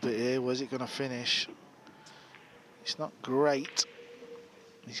little bit here. Where's it going to finish? It's not great.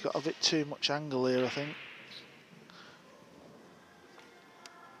 He's got a bit too much angle here, I think.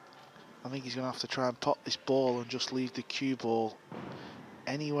 I think he's going to have to try and pop this ball and just leave the cue ball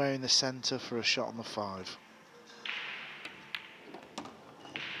anywhere in the centre for a shot on the 5.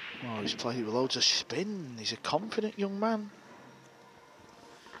 Oh, he's played with loads of spin. He's a confident young man.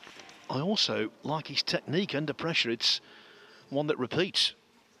 I also like his technique under pressure. It's one that repeats.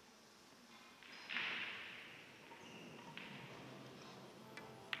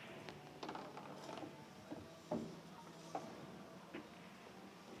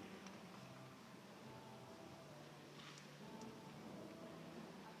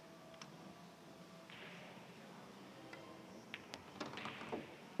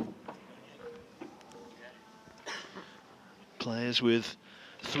 Players with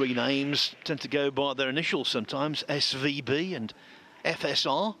Three names tend to go by their initials sometimes, SVB and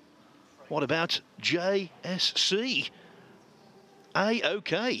FSR. What about JSC?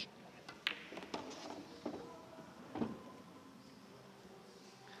 A-OK.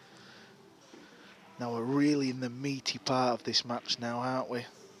 Now we're really in the meaty part of this match now, aren't we?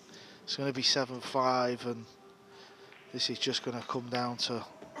 It's going to be 7-5, and this is just going to come down to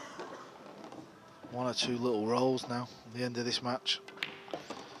one or two little rolls now at the end of this match.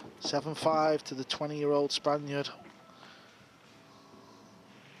 7-5 to the 20-year-old Spaniard.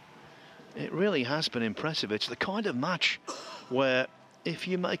 It really has been impressive. It's the kind of match where if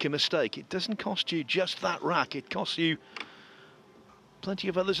you make a mistake, it doesn't cost you just that rack, it costs you plenty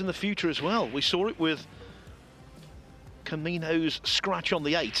of others in the future as well. We saw it with Comino's scratch on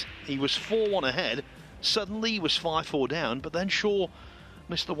the 8. He was 4-1 ahead, suddenly he was 5-4 down, but then Shaw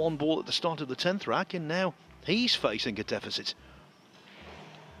missed the one ball at the start of the 10th rack, and now he's facing a deficit.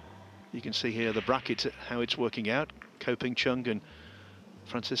 You can see here the bracket, how it's working out. Ko Ping Chung and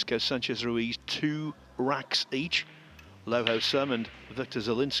Francisco Sanchez Ruiz, 2 racks each. Loh Ho Sum and Victor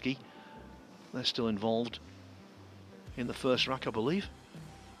Zielinski, they're still involved in the first rack, I believe.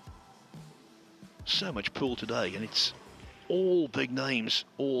 So much pool today, and it's all big names,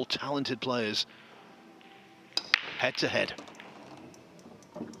 all talented players, head to head.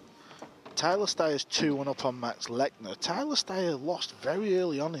 Tyler Steyer's 2-1 up on Max Lechner. Tyler Steyer lost very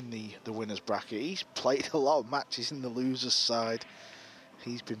early on in the winners bracket. He's played a lot of matches in the losers side.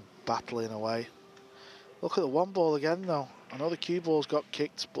 He's been battling away. Look at the one ball again though. I know the cue balls got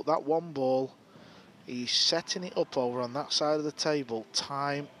kicked, but that one ball, he's setting it up over on that side of the table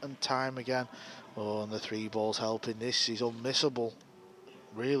time and time again. Oh, and the 3 balls helping. This is unmissable.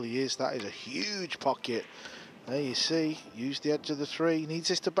 Really is. That is a huge pocket. There you see. Use the edge of the 3. Needs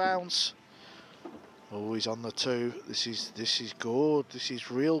this to bounce. Oh, he's on the 2. This is good. This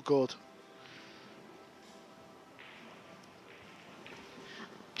is real good.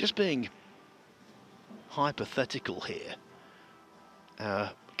 Just being hypothetical here,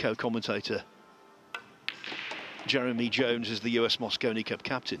 our co-commentator Jeremy Jones is the US Mosconi Cup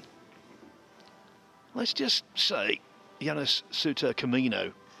captain. Let's just say Jonas Souto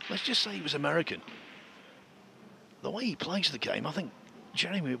Comino, let's just say he was American. The way he plays the game, I think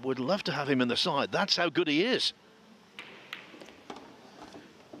Jeremy would love to have him in the side. That's how good he is.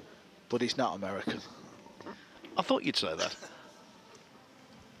 But he's not American. I thought you'd say that.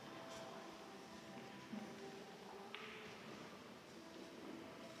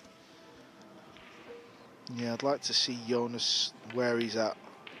 Yeah, I'd like to see Jonas where he's at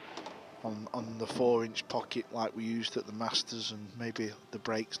on the 4-inch pocket like we used at the Masters, and maybe the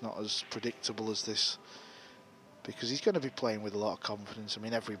break's not as predictable as this, because he's going to be playing with a lot of confidence. I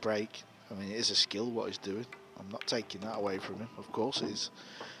mean, every break, I mean, it is a skill what he's doing. I'm not taking that away from him. Of course it is.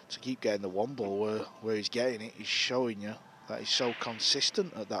 To keep getting the one ball where he's getting it, he's showing you that he's so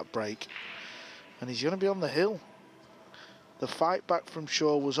consistent at that break. And he's going to be on the hill. The fight back from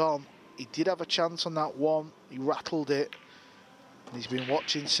Shaw was on. He did have a chance on that one. He rattled it. And he's been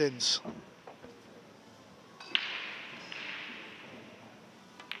watching since.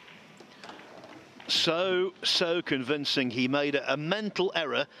 So convincing. He made a mental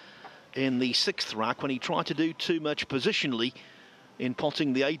error in the 6th rack when he tried to do too much positionally in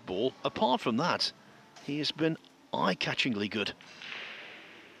potting the 8 ball. Apart from that, he has been eye-catchingly good.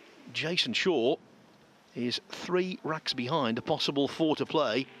 Jayson Shaw is 3 racks behind, a possible 4 to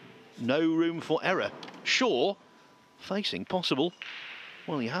play. No room for error. Shaw facing possible,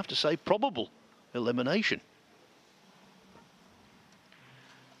 well, you have to say probable elimination.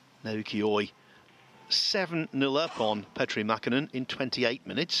 Naoki Oi 7-0 up on Petri Makinen in 28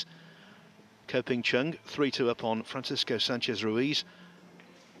 minutes. Ko Ping Chung 3-2 up on Francisco Sanchez Ruiz.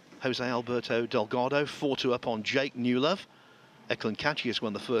 Jose Alberto Delgado 4-2 up on Jake Newlove. Eklund Kachi has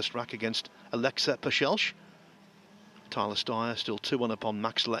won the first rack against Alexa Pachelsch. Tyler Steyer still 2-1 up on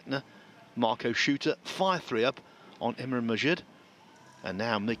Max Lechner. Marco Shooter 5-3 up on Imran Majid. And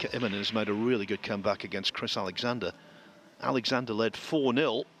now Mika Immonen has made a really good comeback against Chris Alexander. Alexander led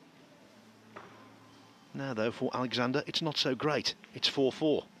 4-0. Now though, for Alexander, it's not so great. It's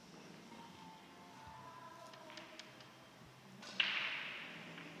 4-4.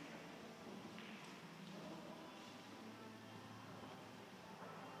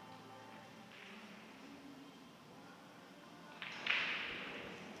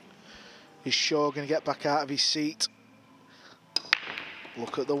 Is Shaw going to get back out of his seat?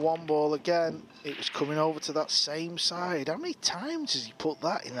 Look at the one ball again. It was coming over to that same side. How many times has he put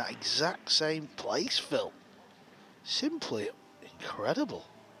that in that exact same place, Phil? Simply incredible.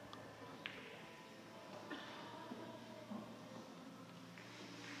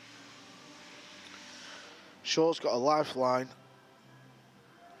 Shaw's got a lifeline.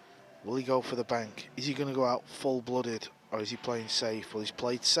 Will he go for the bank? Is he going to go out full-blooded, or is he playing safe? Well, he's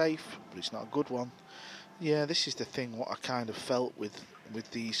played safe, but it's not a good one. Yeah, this is the thing, what I kind of felt with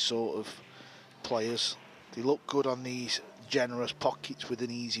these sort of players. They look good on these generous pockets with an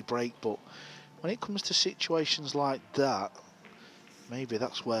easy break, but when it comes to situations like that, maybe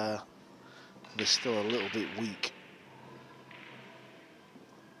that's where they're still a little bit weak.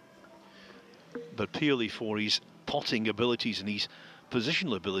 But purely for his potting abilities and his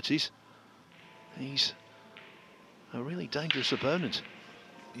positional abilities, he's a really dangerous opponent.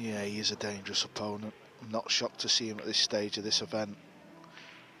 Yeah, he is a dangerous opponent. I'm not shocked to see him at this stage of this event.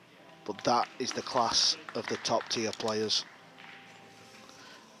 But that is the class of the top tier players.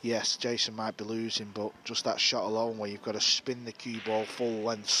 Yes, Jayson might be losing, but just that shot alone where you've got to spin the cue ball full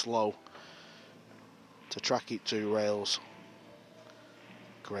length slow to track it to rails.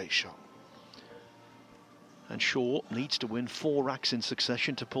 Great shot. And Shaw needs to win 4 racks in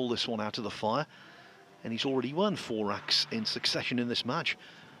succession to pull this one out of the fire. And he's already won 4 racks in succession in this match,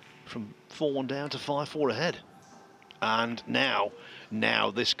 from 4-1 down to 5-4 ahead. And now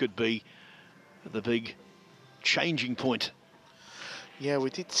this could be the big changing point. Yeah, we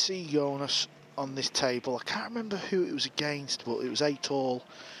did see Jonas on this table. I can't remember who it was against, but it was 8-all,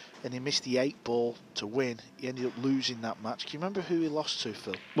 and he missed the 8 ball to win. He ended up losing that match. Can you remember who he lost to,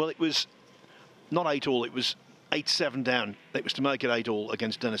 Phil? Well, it was not 8-all, it was 8-7 down. It was to make it 8-all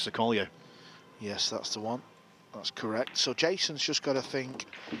against Jonas Souto Comino. Yes, that's the one. That's correct. So Jayson's just got to think,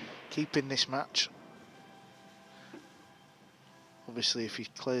 keeping this match. Obviously, if he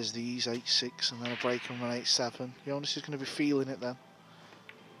clears these 8-6 and then a break and run 8-7, Jonas is going to be feeling it then.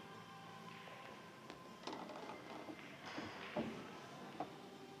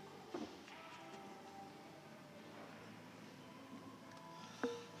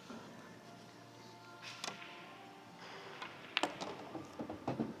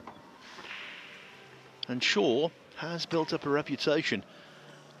 And Shaw has built up a reputation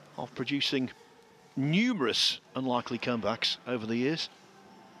of producing numerous unlikely comebacks over the years.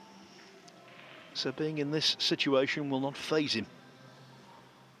 So being in this situation will not faze him.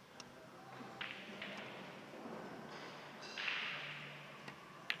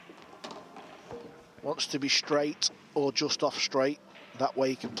 Wants to be straight or just off straight. That way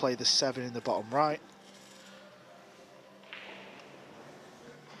he can play the 7 in the bottom right.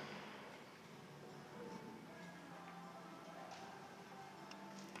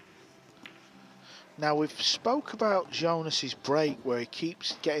 Now we've spoke about Jonas's break where he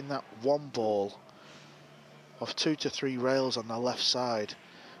keeps getting that 1 ball of 2 to 3 rails on the left side,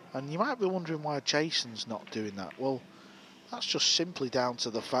 and you might be wondering why Jayson's not doing that. Well, that's just simply down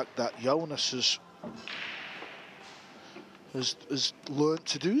to the fact that Jonas has learnt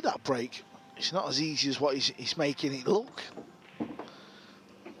to do that break. It's not as easy as what he's making it look.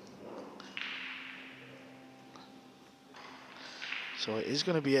 So it is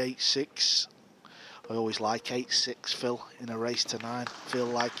going to be 8-6. I always like 8-6, Phil, in a race to 9. Feel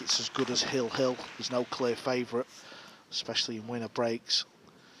like it's as good as Hill. There's no clear favourite, especially in winner breaks.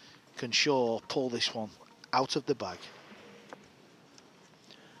 Can Shaw pull this one out of the bag?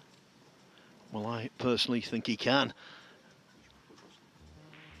 Well, I personally think he can.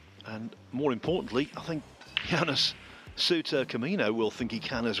 And more importantly, I think Jonas Souto Comino will think he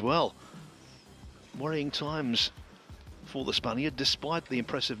can as well. Worrying times for the Spaniard, despite the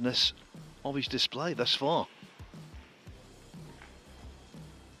impressiveness of his display thus far.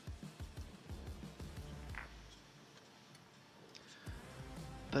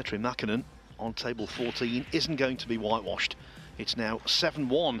 Petri Mäkinen on table 14 isn't going to be whitewashed. It's now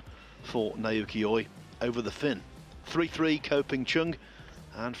 7-1 for Naoki Oi over the Finn. 3-3 Ko Ping Chung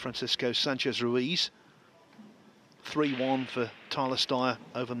and Francisco Sanchez Ruiz. 3-1 for Tyler Steyer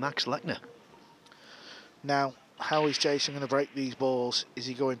over Max Lechner. Now, how is Jayson going to break these balls? Is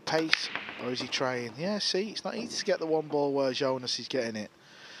he going pace or is he trying? Yeah, see, it's not easy to get the 1 ball where Jonas is getting it.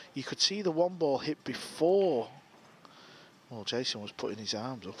 You could see the 1 ball hit before. Well, Jayson was putting his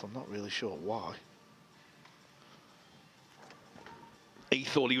arms up. I'm not really sure why. He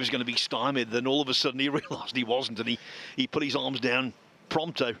thought he was going to be stymied, then all of a sudden he realised he wasn't, and he put his arms down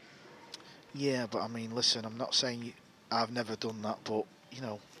prompto. Yeah, but I mean, listen, I'm not saying I've never done that, but, you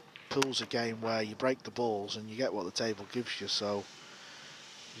know, pool's a game where you break the balls and you get what the table gives you, so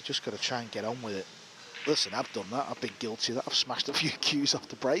you just got to try and get on with it. Listen, I've done that. I've been guilty of that. I've smashed a few cues off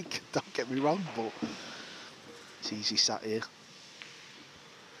the break. Don't get me wrong, but it's easy sat here.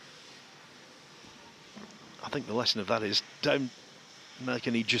 I think the lesson of that is don't make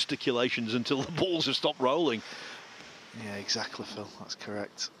any gesticulations until the balls have stopped rolling. Yeah, exactly, Phil. That's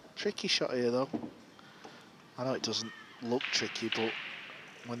correct. Tricky shot here, though. I know it doesn't look tricky, but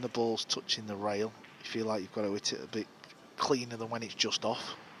when the ball's touching the rail, you feel like you've got to hit it a bit cleaner than when it's just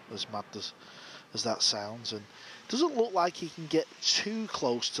off, as mad as that sounds. And it doesn't look like he can get too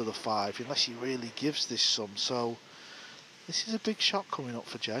close to the 5 unless he really gives this some. So this is a big shot coming up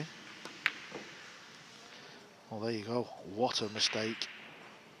for Jay. Well, there you go. What a mistake.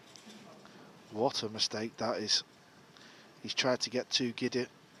 What a mistake that is. He's tried to get too giddy.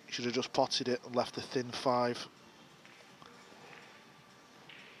 Should have just potted it and left the thin 5.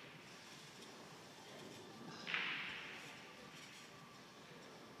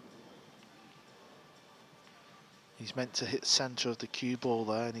 He's meant to hit centre of the cue ball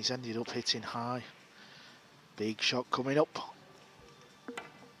there, and he's ended up hitting high. Big shot coming up.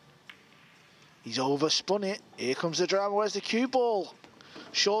 He's overspun it. Here comes the drama. Where's the cue ball?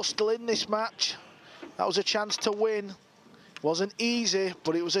 Shaw's still in this match. That was a chance to win. Wasn't easy,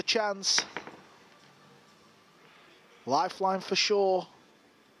 but it was a chance. Lifeline for Shaw.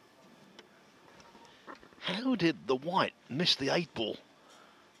 How did the white miss the 8 ball?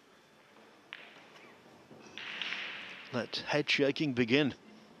 Let head shaking begin.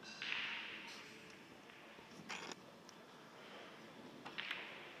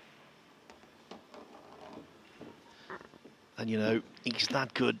 And you know, he's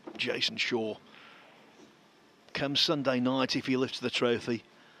that good, Jayson Shaw. Come Sunday night, if he lifts the trophy,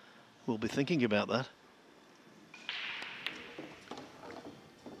 we'll be thinking about that.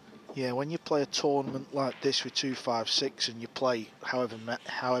 Yeah, when you play a tournament like this with 2-5-6 and you play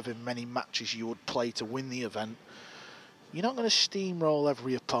however many matches you would play to win the event, you're not going to steamroll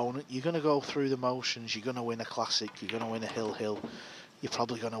every opponent. You're going to go through the motions. You're going to win a classic. You're going to win a hill. You're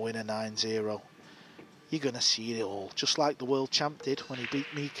probably going to win a 9-0. You're going to see it all, just like the world champ did when he beat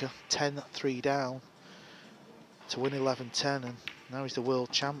Mika 10-3 down to win 11-10, and now he's the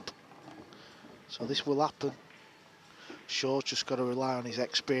world champ. So this will happen. Shaw's just got to rely on his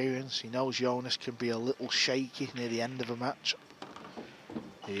experience. He knows Jonas can be a little shaky near the end of a match.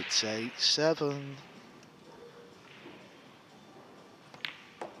 It's 8-7.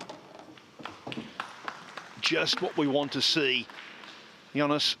 Just what we want to see.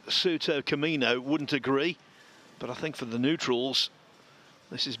 Jonas Souto Comino wouldn't agree, but I think for the neutrals,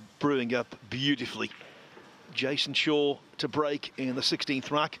 this is brewing up beautifully. Jayson Shaw to break in the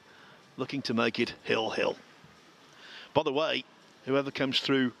 16th rack, looking to make it hill. By the way, whoever comes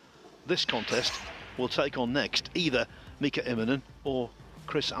through this contest will take on next either Mika Immonen or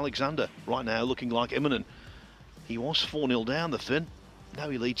Chris Alexander. Right now looking like Immonen. He was 4-0 down the Finn, now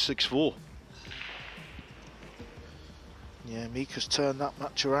he leads 6-4. Yeah, Mika's turned that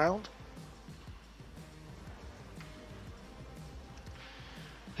match around.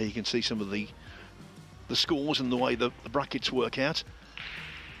 Here you can see some of the scores and the way the brackets work out.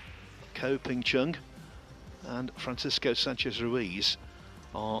 Ko Ping Chung and Francisco Sanchez Ruiz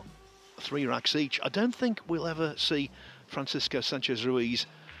are 3 racks each. I don't think we'll ever see Francisco Sanchez Ruiz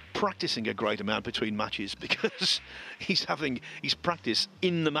practicing a great amount between matches because he's practice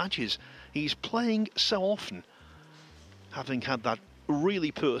in the matches. He's playing so often, having had that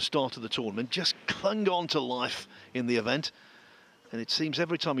really poor start to the tournament, just clung on to life in the event. And it seems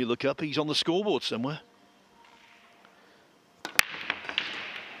every time you look up, he's on the scoreboard somewhere.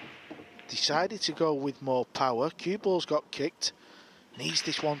 Decided to go with more power. Cue ball's got kicked. Needs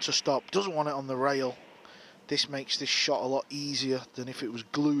this one to stop. Doesn't want it on the rail. This makes this shot a lot easier than if it was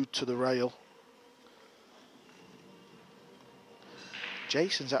glued to the rail.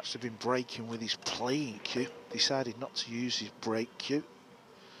 Jason's actually been breaking with his playing cue. Decided not to use his break cue.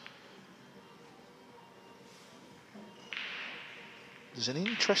 There's an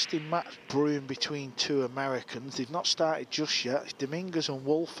interesting match brewing between 2 Americans. They've not started just yet. It's Dominguez and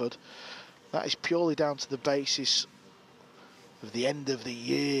Wolford. That is purely down to the basis of the end of the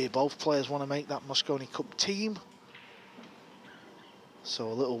year. Both players want to make that Mosconi Cup team. So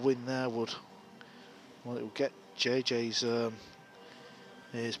a little win there would, well, it will get JJ's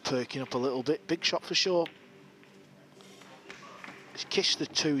is perking up a little bit. Big shot for Shaw. He's kissed the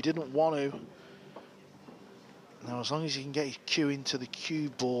 2, didn't want to. Now as long as he can get his cue into the cue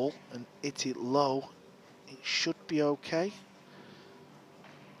ball and hit it low, it should be okay.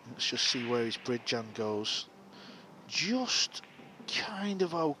 Let's just see where his bridge hand goes. Just kind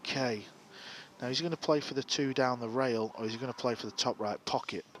of okay. Now he's going to play for the 2 down the rail, or he's going to play for the top right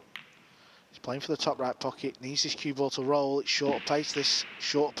pocket. He's playing for the top right pocket, needs his cue ball to roll. It's short pace, this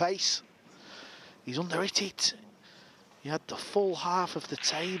short pace. He's under it. He had the full half of the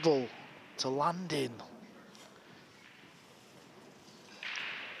table to land in.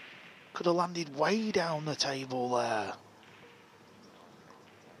 Could have landed way down the table there.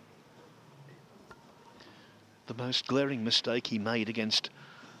 The most glaring mistake he made against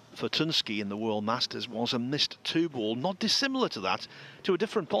Fortunsky in the World Masters was a missed 2-ball, not dissimilar to that, to a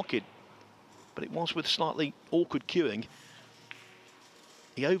different pocket, but it was with slightly awkward cueing.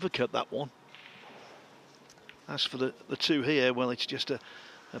 He overcut that one. As for the two here, well, it's just a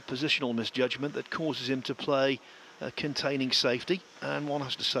positional misjudgment that causes him to play containing safety, and one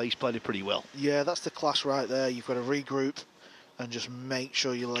has to say he's played it pretty well. Yeah, that's the class right there. You've got to regroup and just make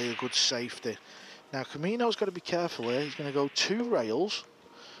sure you lay a good safety. Now, Comino's got to be careful here. He's going to go 2 rails.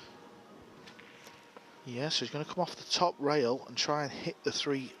 Yeah, so he's going to come off the top rail and try and hit the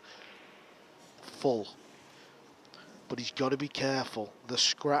 3 full. But he's got to be careful. The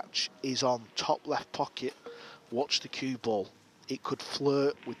scratch is on top left pocket. Watch the cue ball. It could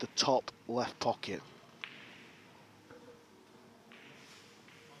flirt with the top left pocket.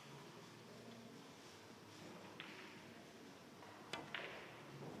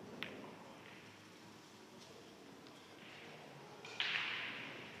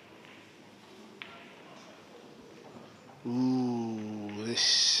 Ooh,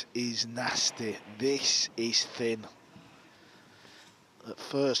 this is nasty. This is thin. At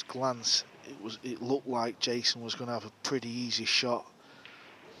first glance, it looked like Jayson was going to have a pretty easy shot.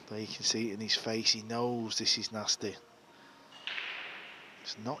 But you can see it in his face. He knows this is nasty.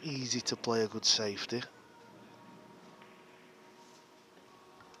 It's not easy to play a good safety.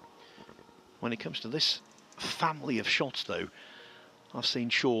 When it comes to this family of shots, though, I've seen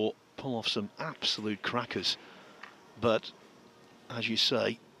Shaw pull off some absolute crackers. But, as you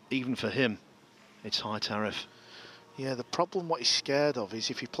say, even for him, it's high tariff. Yeah, the problem what he's scared of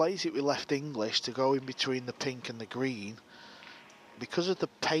is if he plays it with left English to go in between the pink and the green, because of the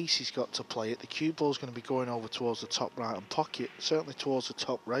pace he's got to play it, the cue ball's going to be going over towards the top right hand pocket, certainly towards the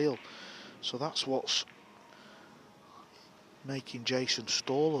top rail. So that's what's making Jayson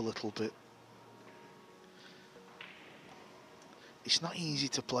stall a little bit. It's not easy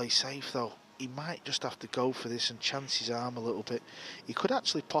to play safe though. He might just have to go for this and chance his arm a little bit. He could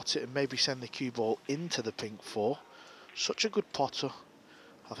actually pot it and maybe send the cue ball into the pink 4. Such a good potter.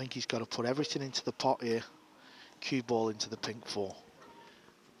 I think he's got to put everything into the pot here. Cue ball into the pink 4.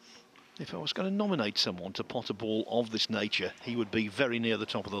 If I was going to nominate someone to pot a ball of this nature, he would be very near the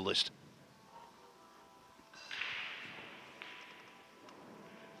top of the list.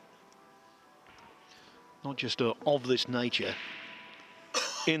 Not just of this nature,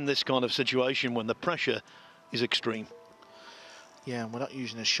 in this kind of situation when the pressure is extreme. Yeah, and we're not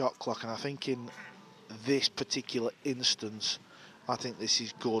using a shot clock, and I think in this particular instance, I think this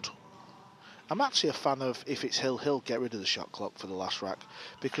is good. I'm actually a fan of, if it's Hill, get rid of the shot clock for the last rack,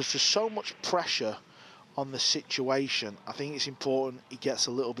 because there's so much pressure on the situation. I think it's important he gets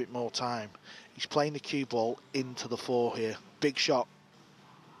a little bit more time. He's playing the cue ball into the 4 here. Big shot.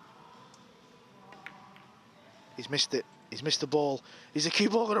 He's missed it. He's missed the ball. Is the cue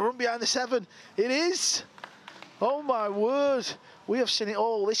ball going to run behind the 7? It is! Oh my word! We have seen it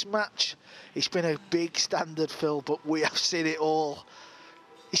all this match. It's been a big standard, Phil, but we have seen it all.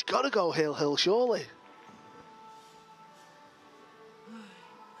 He's got to go Hill, surely.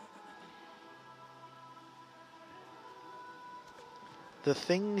 The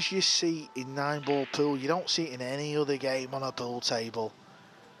things you see in 9-ball pool, you don't see it in any other game on a pool table.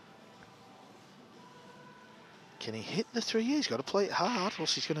 Can he hit the 3? He's got to play it hard, or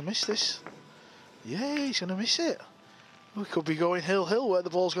else he's going to miss this. Yeah, he's going to miss it. We could be going Hill, where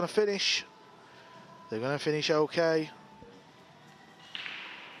the ball's going to finish. They're going to finish okay.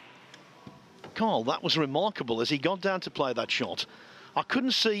 Carl, that was remarkable as he got down to play that shot. I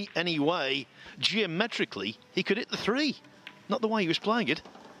couldn't see any way, geometrically, he could hit the 3. Not the way he was playing it.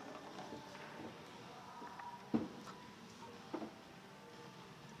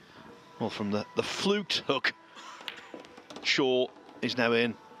 Well, from the fluked hook, Shaw is now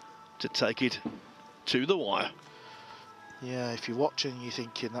in to take it to the wire. Yeah, if you're watching, you're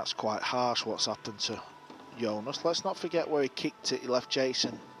thinking that's quite harsh what's happened to Jonas. Let's not forget where he kicked it. He left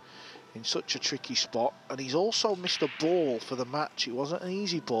Jayson in such a tricky spot, and he's also missed a ball for the match. It wasn't an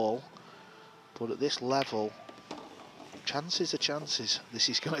easy ball, but at this level, chances are chances. This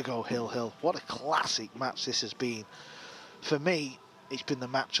is going to go Hill. What a classic match this has been. For me, it's been the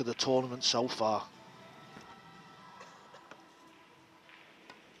match of the tournament so far.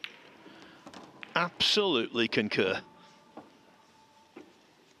 Absolutely concur.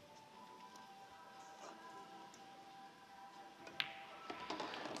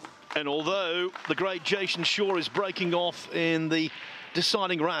 And although the great Jayson Shaw is breaking off in the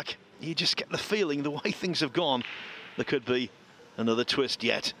deciding rack, you just get the feeling, the way things have gone, there could be another twist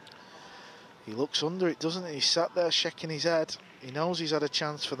yet. He looks under it, doesn't he? He's sat there shaking his head. He knows he's had a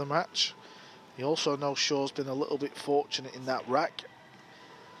chance for the match. He also knows Shaw's been a little bit fortunate in that rack,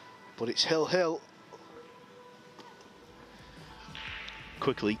 but it's hill.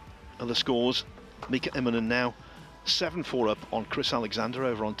 Quickly, other scores. Mika Immonen now 7-4 up on Chris Alexander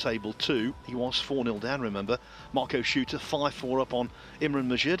over on table 2. He was 4-0 down, remember. Marco Shooter 5-4 up on Imran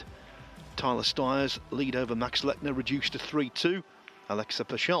Majid. Tyler Stiers lead over Max Lechner reduced to 3-2. Alexa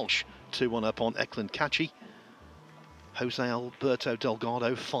Pachalch 2-1 up on Eklund Kachi. Jose Alberto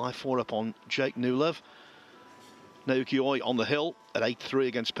Delgado 5-4 up on Jake Newlove. Naoki Oi on the hill at 8-3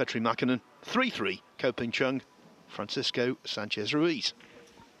 against Petri Makinen. 3-3 Ko Ping Chung, Francisco Sanchez Ruiz.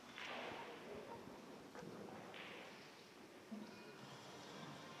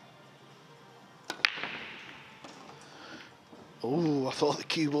 Oh, I thought the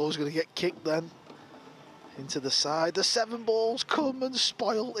cue ball was going to get kicked then. Into the side. The 7 balls come and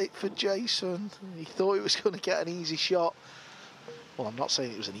spoiled it for Jayson. He thought he was going to get an easy shot. Well, I'm not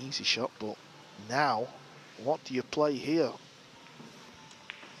saying it was an easy shot, but now, what do you play here?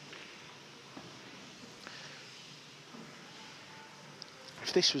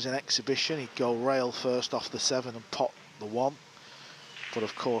 If this was an exhibition, he'd go rail first off the 7 and pot the 1. But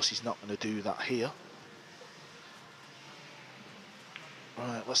of course, he's not going to do that here.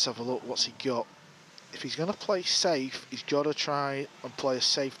 Right, let's have a look. What's he got? If he's going to play safe, he's got to try and play a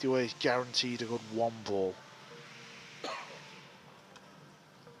safety where he's guaranteed a good 1 ball.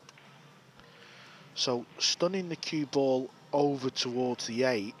 So stunning the cue ball over towards the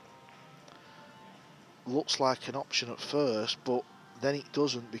 8 looks like an option at first, but then it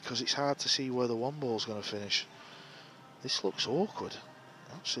doesn't because it's hard to see where the 1 ball's going to finish. This looks awkward.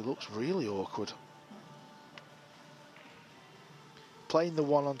 Actually looks really awkward. Playing the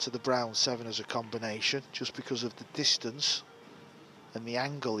 1 onto the brown 7 as a combination, just because of the distance and the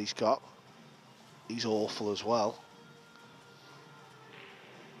angle he's got. He's awful as well.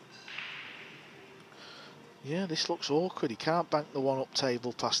 Yeah, this looks awkward. He can't bank the 1 up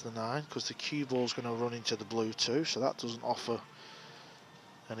table past the 9 because the cue ball's going to run into the blue too, so that doesn't offer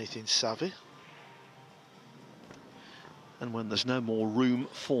anything savvy. And when there's no more room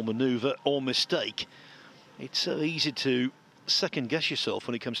for manoeuvre or mistake, it's so easy to second guess yourself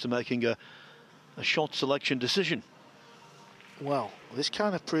when it comes to making a shot selection decision. Well, this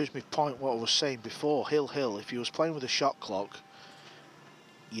kind of proves my point what I was saying before. Hill, if you was playing with a shot clock,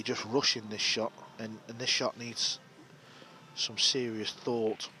 you're just rushing this shot, and this shot needs some serious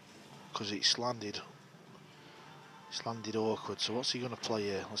thought because it's landed awkward. So what's he going to play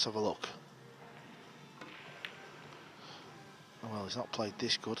here? Let's have a look. Well, he's not played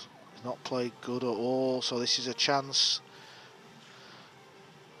this good. He's not played good at all, so this is a chance.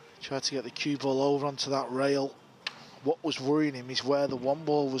 Tried to get the cue ball over onto that rail. What was worrying him is where the 1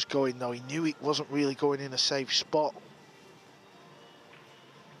 ball was going, though. He knew it wasn't really going in a safe spot.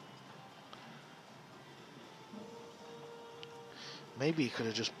 Maybe he could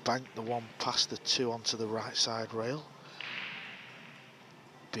have just banked the 1 past the 2 onto the right side rail.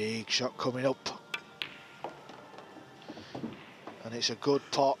 Big shot coming up. And it's a good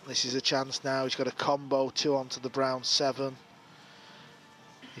pot. This is a chance now. He's got a combo 2 onto the brown 7.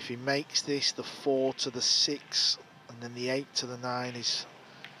 If he makes this, the 4 to the 6 and then the 8 to the 9 is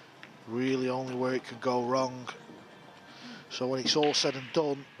really only where it could go wrong. So when it's all said and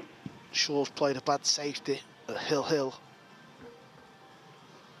done, Shaw's played a bad safety at Hill.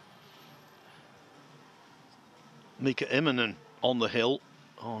 Mika Immonen on the hill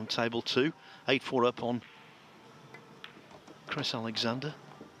on table 2. 8-4 up on Chris Alexander.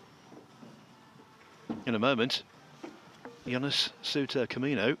 In a moment, Jonas Souto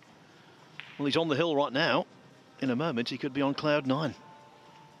Comino. Well, he's on the hill right now. In a moment, he could be on cloud 9.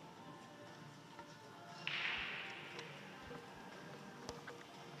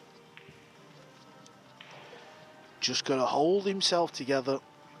 Just got to hold himself together.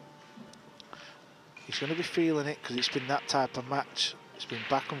 He's going to be feeling it because it's been that type of match. It's been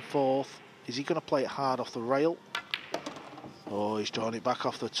back and forth. Is he going to play it hard off the rail? Oh, he's drawn it back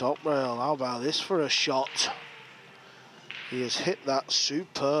off the top rail. How about this for a shot? He has hit that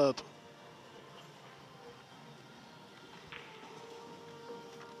superb.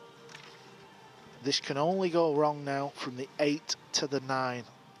 This can only go wrong now from the 8 to the 9.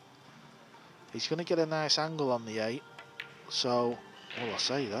 He's going to get a nice angle on the 8. So, well, I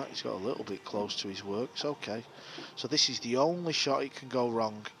say that, he's got a little bit close to his work. It's okay. So this is the only shot it can go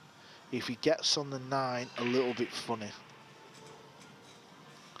wrong. If he gets on the 9, a little bit funny.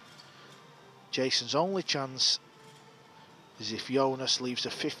 Jayson's only chance is if Jonas leaves a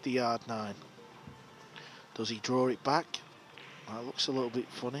 50-yard 9. Does he draw it back? That looks a little bit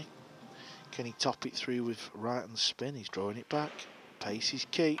funny. Can he top it through with right and spin? He's drawing it back. Pace is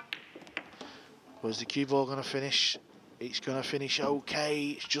key. Where's the cue ball going to finish? It's going to finish okay.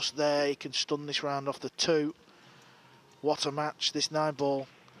 It's just there. He can stun this round off the 2. What a match, this 9 ball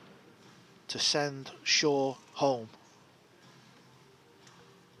to send Shaw home.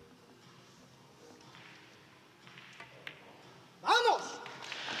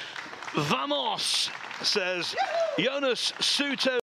 Vamos, says Jonas Souto